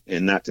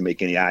and not to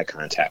make any eye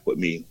contact with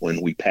me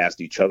when we passed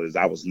each other as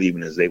I was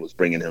leaving, as they was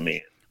bringing him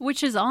in.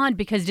 Which is odd,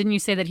 because didn't you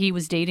say that he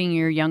was dating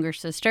your younger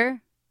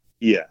sister?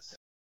 Yes.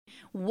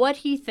 What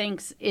he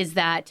thinks is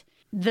that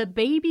the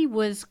baby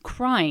was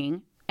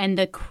crying and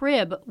the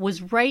crib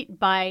was right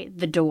by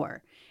the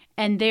door.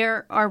 And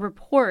there are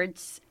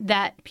reports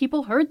that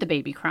people heard the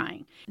baby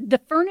crying. The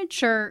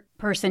furniture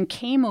person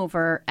came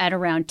over at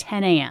around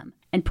 10 a.m.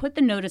 and put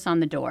the notice on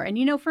the door.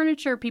 And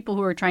furniture people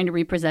who are trying to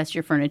repossess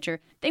your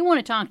furniture, they want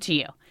to talk to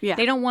you. Yeah.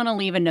 They don't want to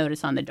leave a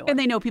notice on the door. And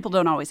they know people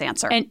don't always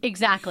answer. And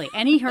exactly.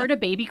 And he heard a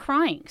baby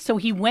crying. So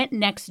he went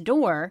next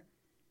door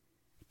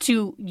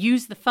to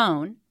use the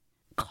phone,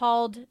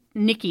 called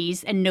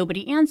Nikki's, and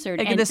nobody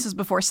answered. And this is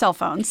before cell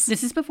phones.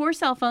 This is before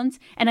cell phones.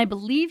 And I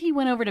believe he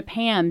went over to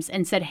Pam's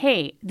and said,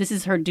 hey, this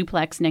is her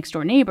duplex next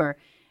door neighbor.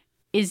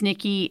 Is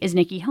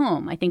Nikki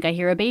home? I think I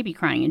hear a baby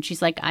crying. And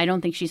she's like, I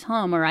don't think she's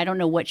home, or I don't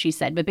know what she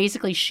said. But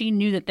basically she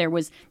knew that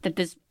that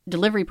this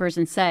delivery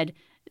person said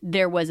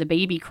there was a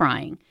baby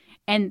crying.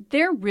 And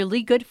they're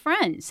really good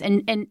friends.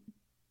 And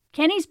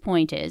Kenny's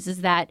point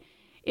is that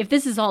if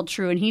this is all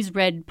true and he's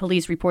read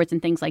police reports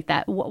and things like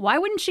that, why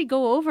wouldn't she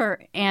go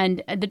over?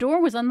 And the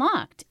door was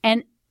unlocked.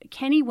 And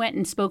Kenny went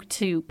and spoke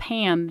to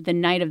Pam the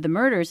night of the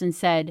murders and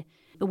said,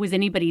 was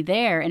anybody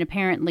there? And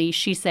apparently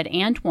she said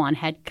Antoine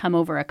had come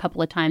over a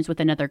couple of times with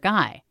another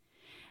guy.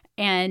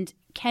 And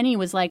Kenny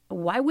was like,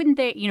 why wouldn't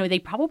they? They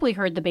probably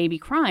heard the baby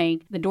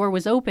crying. The door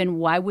was open.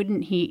 Why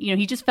wouldn't he?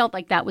 He just felt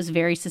like that was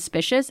very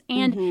suspicious.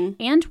 And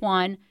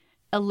Antoine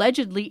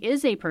allegedly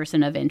is a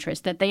person of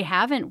interest that they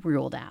haven't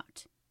ruled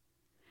out.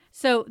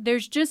 So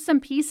there's just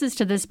some pieces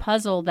to this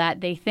puzzle that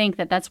they think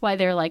that's why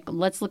they're like,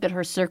 let's look at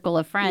her circle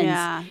of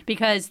friends,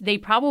 because they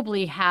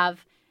probably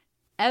have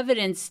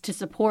evidence to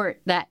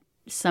support that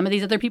some of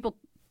these other people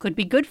could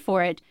be good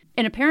for it.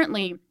 And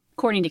apparently,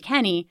 according to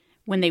Kenny,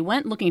 when they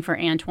went looking for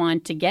Antoine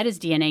to get his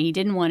DNA, he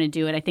didn't want to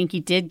do it. I think he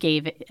did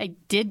give it,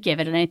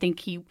 and I think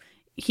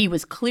he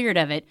was cleared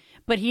of it,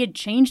 but he had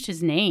changed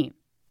his name,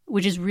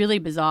 which is really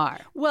bizarre.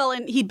 Well,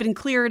 and he'd been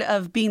cleared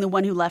of being the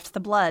one who left the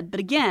blood. But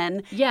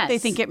again, they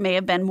think it may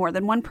have been more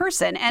than one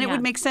person. And it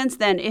would make sense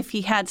then if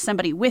he had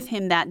somebody with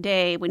him that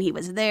day when he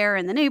was there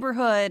in the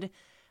neighborhood.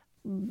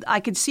 I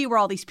could see where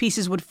all these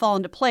pieces would fall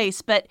into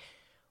place. But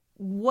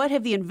what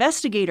have the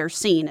investigators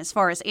seen as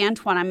far as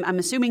Antoine? I'm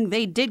assuming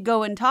they did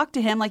go and talk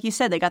to him. Like you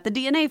said, they got the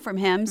DNA from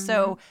him. Mm-hmm.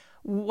 So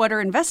what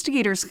are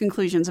investigators'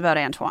 conclusions about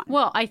Antoine?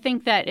 Well, I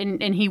think that,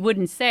 and he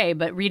wouldn't say,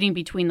 but reading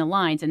between the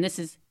lines, and this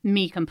is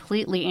me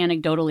completely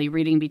anecdotally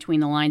reading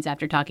between the lines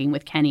after talking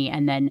with Kenny,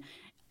 and then,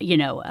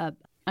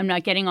 I'm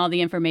not getting all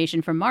the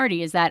information from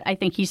Marty, is that I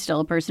think he's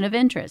still a person of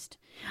interest.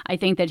 I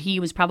think that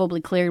he was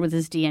probably cleared with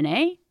his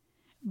DNA,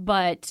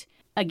 but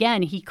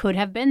again, he could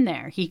have been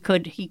there. He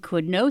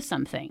could know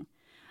something.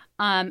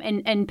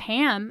 And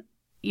Pam,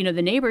 the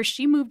neighbor,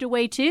 she moved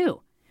away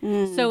too.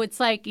 So it's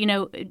like,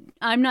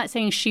 I'm not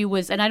saying she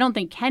was, and I don't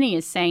think Kenny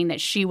is saying that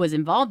she was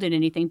involved in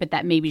anything, but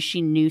that maybe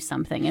she knew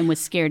something and was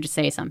scared to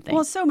say something.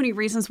 Well, so many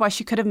reasons why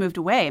she could have moved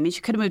away. I mean,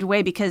 she could have moved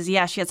away because, she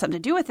had something to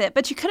do with it,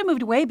 but she could have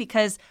moved away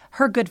because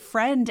her good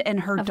friend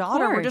and her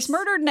daughter were just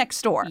murdered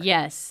next door.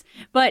 Yes.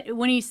 But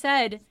when he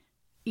said,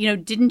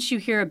 didn't you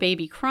hear a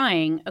baby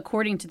crying?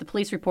 According to the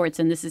police reports,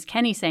 and this is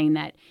Kenny saying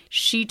that,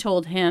 she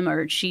told him,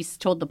 or she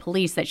told the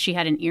police, that she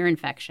had an ear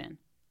infection.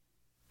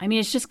 I mean,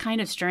 it's just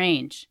kind of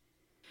strange.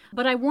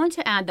 But I want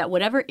to add that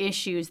whatever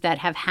issues that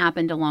have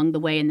happened along the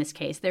way in this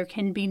case, there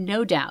can be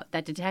no doubt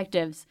that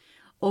detectives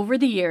over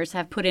the years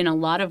have put in a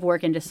lot of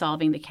work into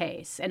solving the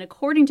case. And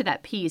according to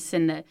that piece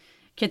in the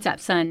Kitsap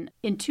Sun,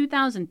 in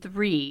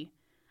 2003,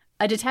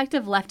 a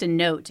detective left a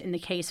note in the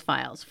case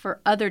files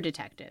for other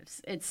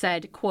detectives. It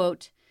said,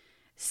 quote,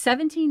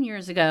 17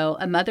 years ago,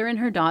 a mother and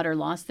her daughter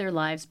lost their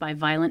lives by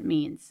violent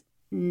means,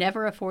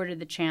 never afforded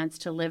the chance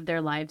to live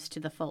their lives to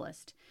the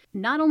fullest.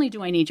 Not only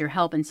do I need your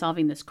help in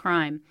solving this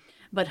crime,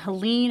 but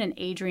Helene and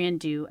Adrian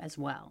do as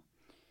well.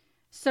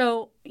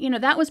 So,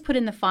 that was put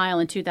in the file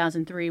in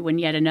 2003 when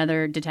yet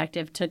another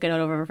detective took it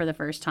over for the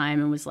first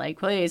time and was like,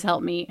 please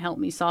help me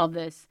solve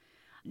this.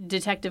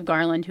 Detective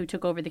Garland, who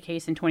took over the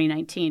case in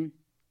 2019.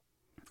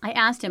 I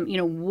asked him,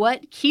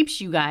 what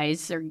keeps you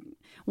guys, or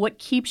what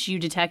keeps you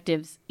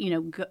detectives,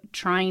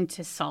 trying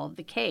to solve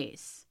the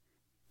case?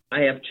 I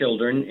have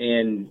children,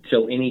 and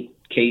so any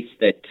case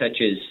that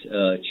touches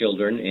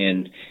children,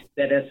 and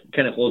that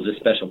kind of holds a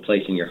special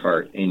place in your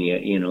heart. And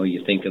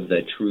you think of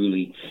the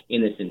truly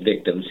innocent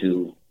victims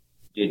who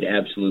did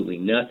absolutely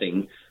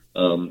nothing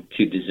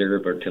to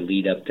deserve or to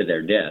lead up to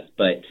their death.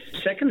 But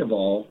second of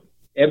all,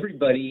 every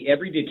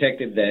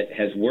detective that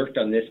has worked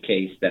on this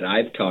case that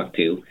I've talked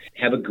to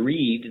have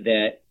agreed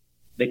that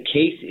the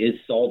case is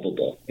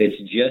solvable.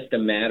 It's just a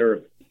matter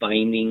of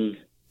finding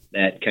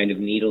that kind of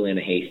needle in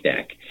a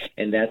haystack.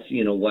 And that's,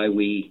 why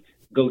we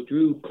go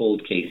through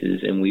cold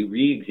cases and we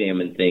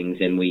re-examine things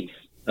and we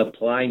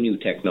apply new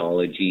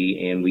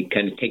technology and we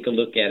kind of take a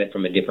look at it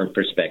from a different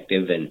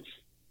perspective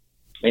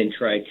and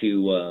try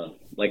to,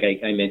 like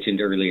I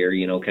mentioned earlier,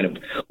 kind of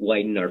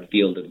widen our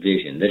field of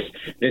vision.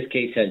 This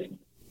case has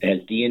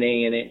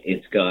DNA in it.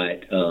 It's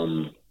got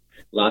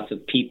lots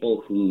of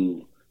people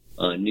who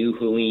knew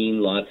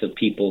Helene, lots of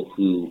people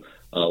who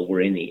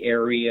were in the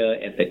area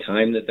at the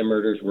time that the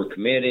murders were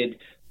committed.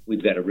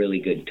 We've got a really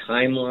good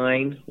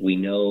timeline. We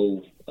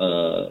know,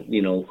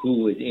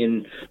 who was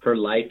in her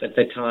life at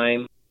the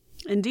time.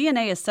 And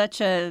DNA is such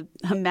a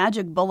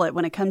magic bullet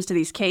when it comes to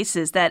these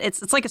cases that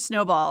it's like a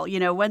snowball.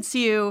 Once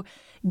you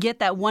get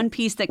that one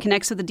piece that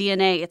connects with the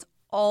DNA, it's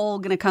all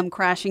going to come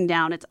crashing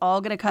down. It's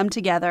all going to come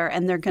together,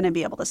 and they're going to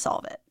be able to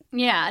solve it.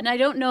 Yeah, and I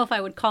don't know if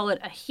I would call it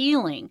a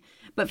healing,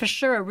 but for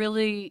sure a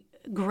really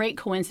great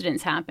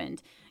coincidence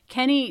happened.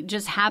 Kenny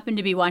just happened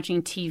to be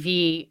watching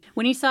TV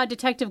when he saw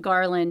Detective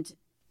Garland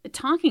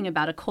talking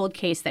about a cold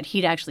case that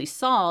he'd actually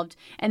solved.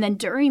 And then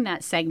during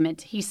that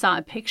segment, he saw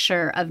a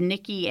picture of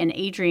Nikki and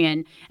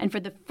Adrian. And for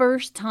the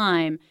first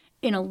time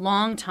in a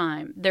long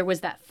time, there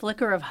was that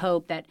flicker of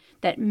hope that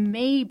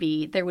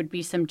maybe there would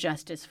be some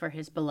justice for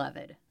his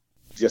beloved.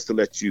 Just to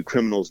let you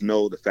criminals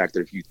know the fact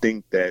that if you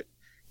think that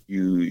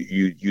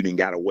you didn't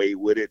got away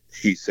with it,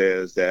 he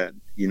says that,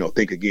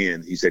 think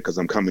again. He said, because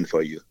I'm coming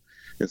for you.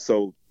 And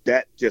so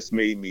that just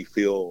made me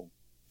feel,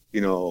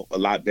 a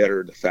lot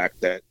better. The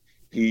fact that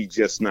he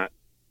just not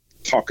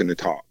talking the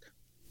talk,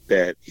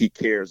 that he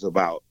cares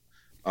about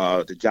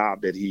the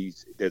job that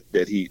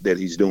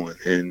he's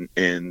doing,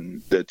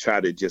 and to try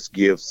to just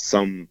give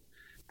some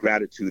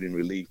gratitude and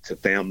relief to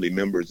family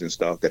members and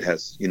stuff that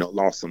has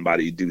lost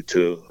somebody due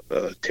to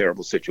a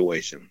terrible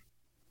situation.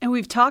 And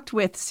we've talked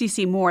with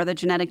Cece Moore, the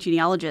genetic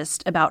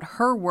genealogist, about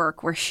her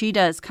work where she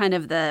does kind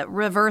of the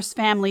reverse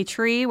family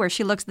tree where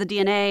she looks at the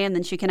DNA and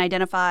then she can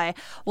identify,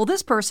 well,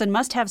 this person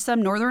must have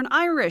some Northern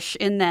Irish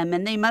in them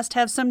and they must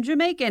have some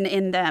Jamaican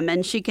in them.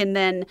 And she can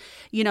then,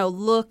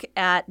 look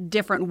at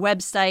different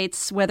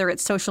websites, whether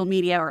it's social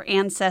media or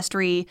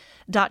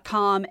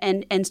Ancestry.com,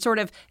 and sort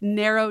of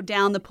narrow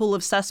down the pool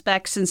of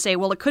suspects and say,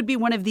 well, it could be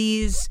one of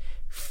these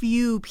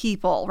few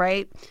people,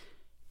 right?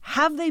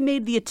 Have they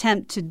made the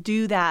attempt to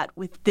do that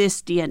with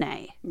this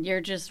DNA? You're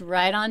just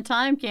right on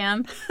time,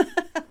 Cam.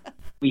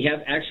 We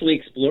have actually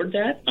explored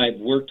that. I've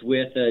worked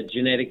with a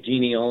genetic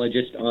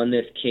genealogist on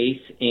this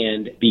case,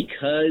 and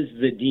because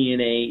the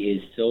DNA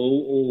is so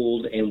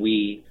old and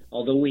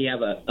although we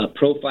have a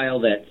profile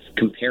that's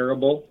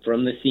comparable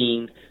from the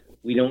scene,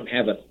 we don't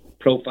have a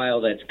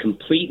profile that's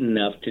complete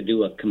enough to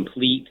do a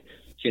complete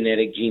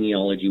genetic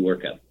genealogy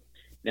workup.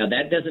 Now,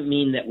 that doesn't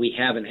mean that we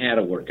haven't had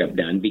a workup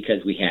done,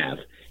 because we have,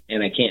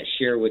 and I can't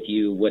share with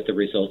you what the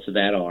results of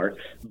that are,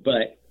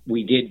 but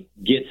we did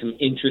get some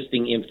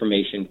interesting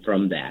information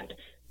from that,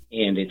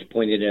 and it's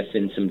pointed us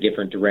in some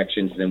different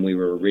directions than we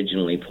were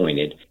originally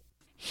pointed.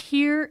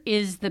 Here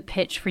is the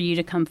pitch for you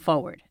to come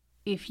forward.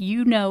 If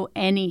you know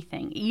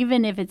anything,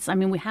 even if it's,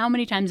 how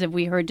many times have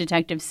we heard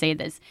detectives say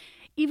this?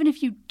 Even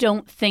if you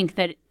don't think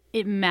that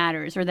it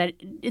matters or that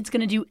it's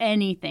going to do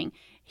anything,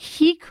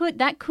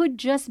 that could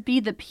just be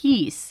the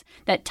piece,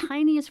 that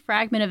tiniest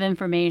fragment of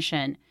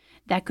information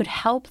that could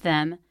help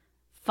them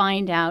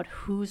find out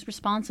who's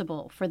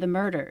responsible for the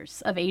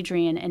murders of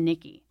Adrian and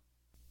Nikki.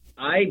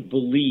 I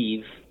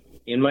believe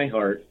in my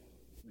heart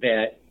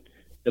that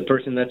the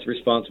person that's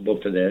responsible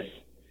for this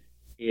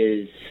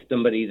is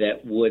somebody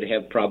that would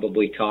have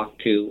probably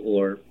talked to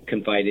or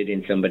confided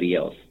in somebody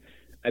else.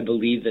 I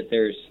believe that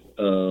there's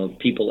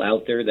people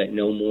out there that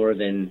know more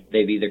than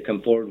they've either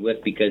come forward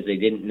with because they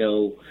didn't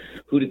know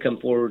who to come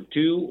forward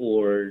to,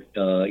 or,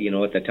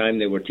 at the time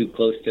they were too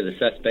close to the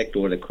suspect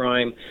or the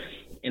crime.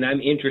 And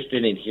I'm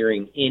interested in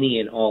hearing any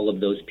and all of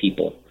those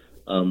people.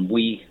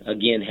 We,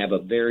 again, have a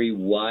very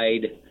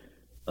wide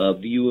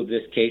view of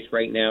this case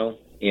right now,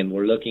 and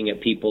we're looking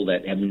at people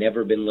that have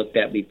never been looked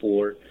at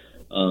before.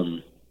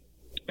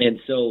 And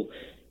so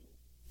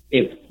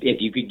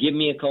if you could give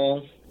me a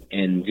call,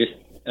 and just,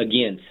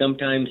 again,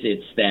 sometimes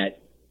it's that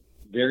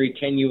very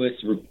tenuous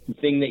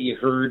thing that you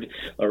heard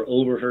or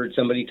overheard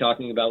somebody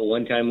talking about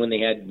one time when they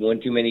had one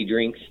too many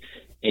drinks,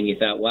 and you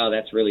thought, wow,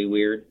 that's really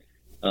weird.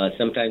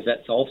 Sometimes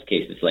that solves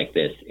cases like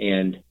this.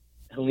 And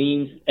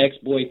Helene's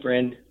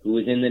ex-boyfriend, who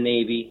was in the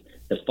Navy,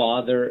 the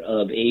father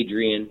of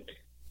Adrian,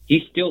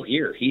 he's still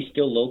here. He's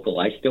still local.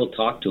 I still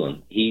talk to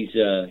him. He's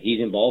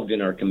involved in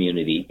our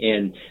community,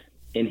 and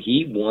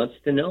he wants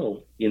to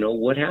know,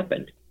 what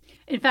happened.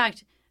 In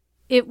fact,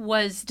 it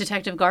was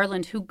Detective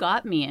Garland who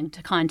got me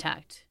into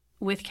contact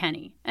with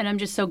Kenny. And I'm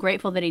just so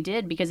grateful that he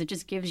did, because it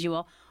just gives you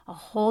a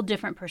whole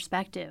different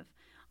perspective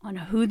on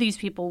who these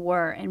people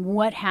were and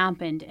what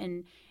happened,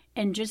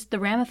 and just the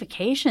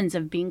ramifications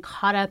of being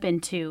caught up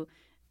into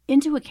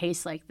a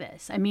case like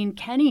this.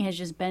 Kenny has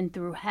just been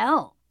through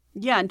hell.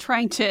 Yeah, and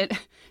trying to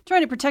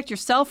protect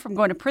yourself from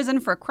going to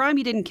prison for a crime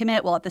you didn't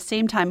commit, while at the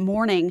same time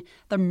mourning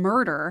the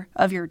murder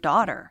of your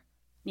daughter.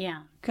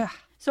 Yeah. God.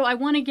 So I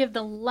want to give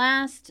the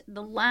last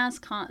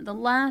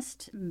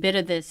bit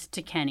of this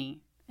to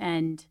Kenny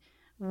and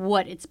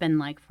what it's been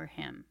like for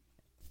him.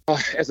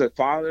 As a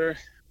father,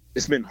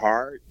 it's been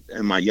hard,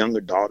 and my younger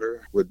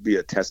daughter would be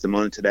a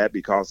testimony to that,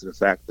 because of the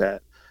fact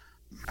that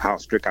how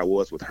strict I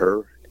was with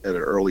her at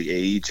an early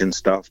age and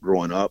stuff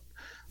growing up,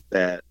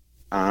 that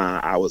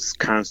I was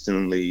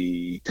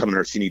constantly telling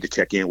her she needed to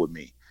check in with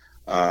me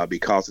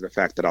because of the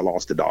fact that I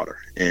lost a daughter.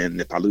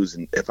 And if I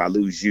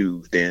lose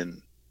you,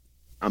 then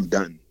I'm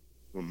done.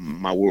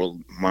 My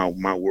world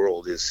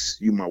is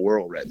you, my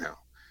world right now.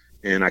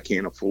 And I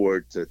can't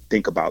afford to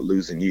think about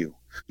losing you.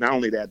 Not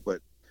only that,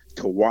 but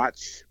to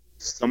watch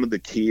some of the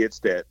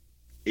kids that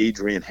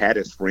Adrian had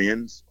as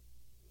friends.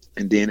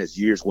 And then as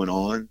years went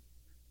on,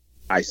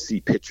 I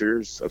see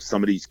pictures of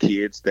some of these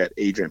kids that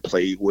Adrian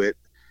played with,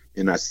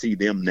 and I see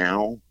them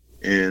now,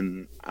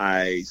 and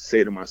I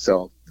say to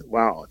myself,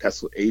 wow,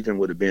 that's what Adrian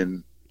would have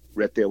been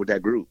right there with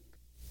that group.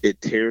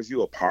 It tears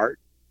you apart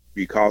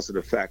because of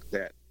the fact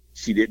that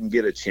she didn't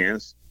get a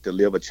chance to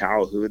live a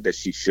childhood that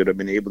she should have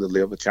been able to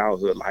live a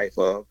childhood life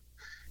of.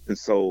 And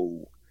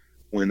so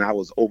when I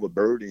was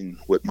overburdened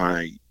with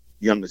my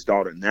youngest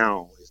daughter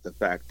now, is the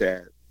fact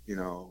that,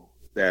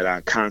 that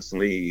I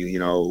constantly,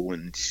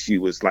 when she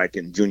was like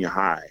in junior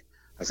high,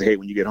 I say, hey,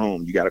 when you get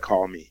home, you got to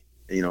call me.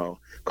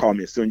 Call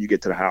me as soon as you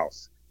get to the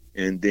house.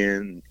 And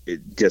then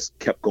it just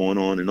kept going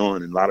on. And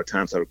a lot of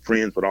times her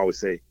friends would always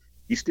say,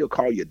 you still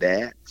call your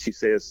dad? She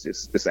says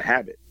it's a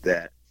habit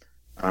that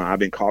I've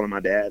been calling my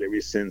dad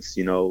ever since,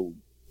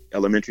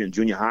 elementary and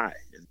junior high.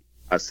 And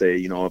I say,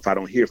 if I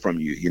don't hear from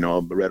you,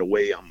 right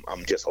away,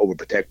 I'm just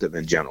overprotective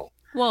in general.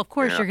 Well, of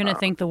course, you're going to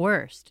think the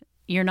worst.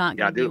 You're not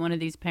going to be one of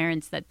these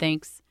parents that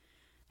thinks,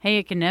 hey,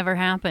 it can never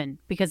happen,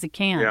 because it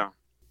can. Yeah.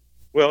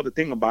 Well, the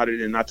thing about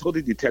it, and I told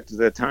the detectives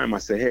at the time, I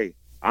said, hey,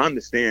 I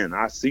understand.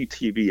 I see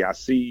TV. I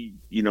see,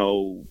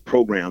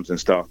 programs and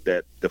stuff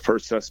that the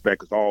first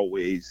suspect is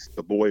always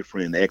the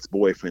boyfriend, the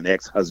ex-boyfriend,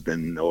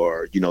 ex-husband,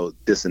 or,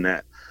 this and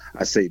that.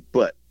 I say,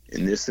 but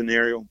in this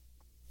scenario,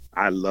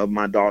 I love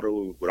my daughter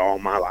with all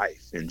my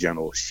life in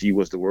general. She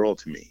was the world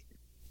to me.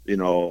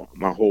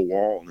 My whole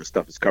wall and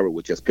stuff is covered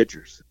with just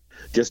pictures,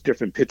 just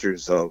different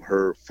pictures of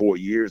her 4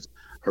 years,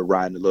 her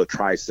riding a little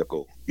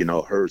tricycle,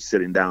 her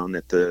sitting down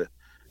at the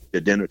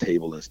dinner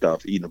table and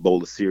stuff, eating a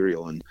bowl of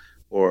cereal,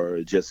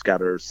 or just got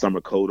her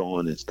summer coat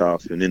on and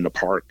stuff, and in the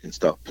park and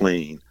stuff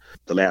playing.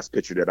 The last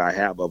picture that I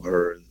have of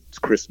her, it's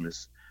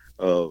Christmas,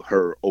 of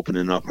her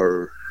opening up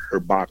her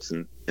box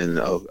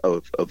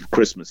of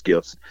Christmas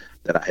gifts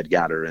that I had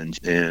got her,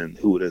 and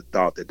who would have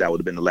thought that would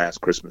have been the last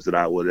Christmas that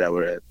I would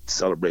ever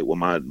celebrate with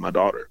my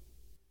daughter.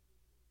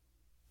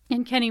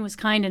 And Kenny was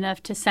kind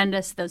enough to send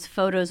us those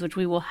photos, which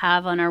we will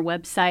have on our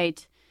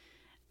website.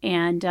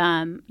 And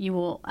you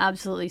will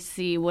absolutely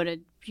see what a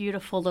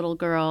beautiful little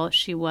girl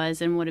she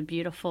was and what a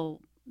beautiful,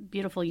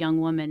 beautiful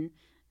young woman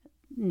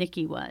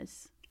Nikki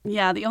was.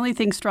 Yeah, the only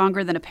thing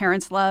stronger than a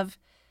parent's love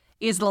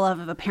is the love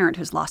of a parent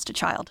who's lost a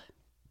child.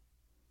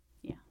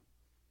 Yeah.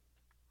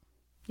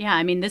 Yeah,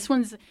 I mean, this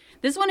one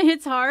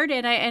hits hard,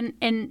 and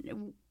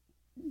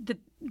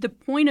the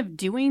point of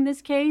doing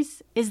this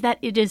case is that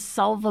it is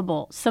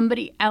solvable.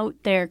 Somebody out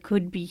there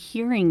could be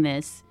hearing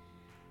this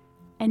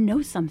and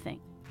know something.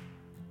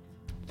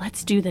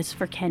 Let's do this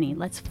for Kenny.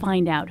 Let's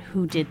find out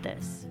who did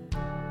this.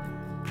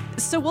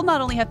 So we'll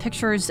not only have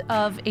pictures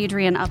of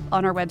Adrian up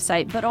on our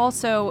website, but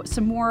also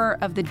some more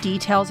of the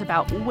details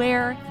about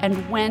where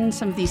and when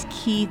some of these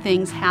key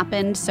things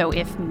happened. So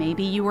if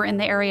maybe you were in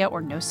the area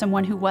or know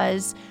someone who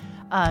was,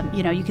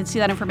 you can see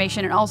that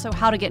information, and also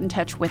how to get in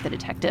touch with the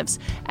detectives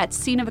at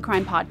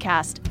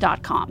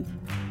sceneofthecrimepodcast.com.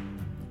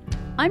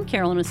 I'm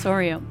Carolyn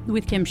Osorio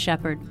with Kim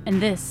Shepard,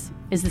 and this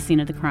is The Scene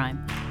of the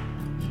Crime.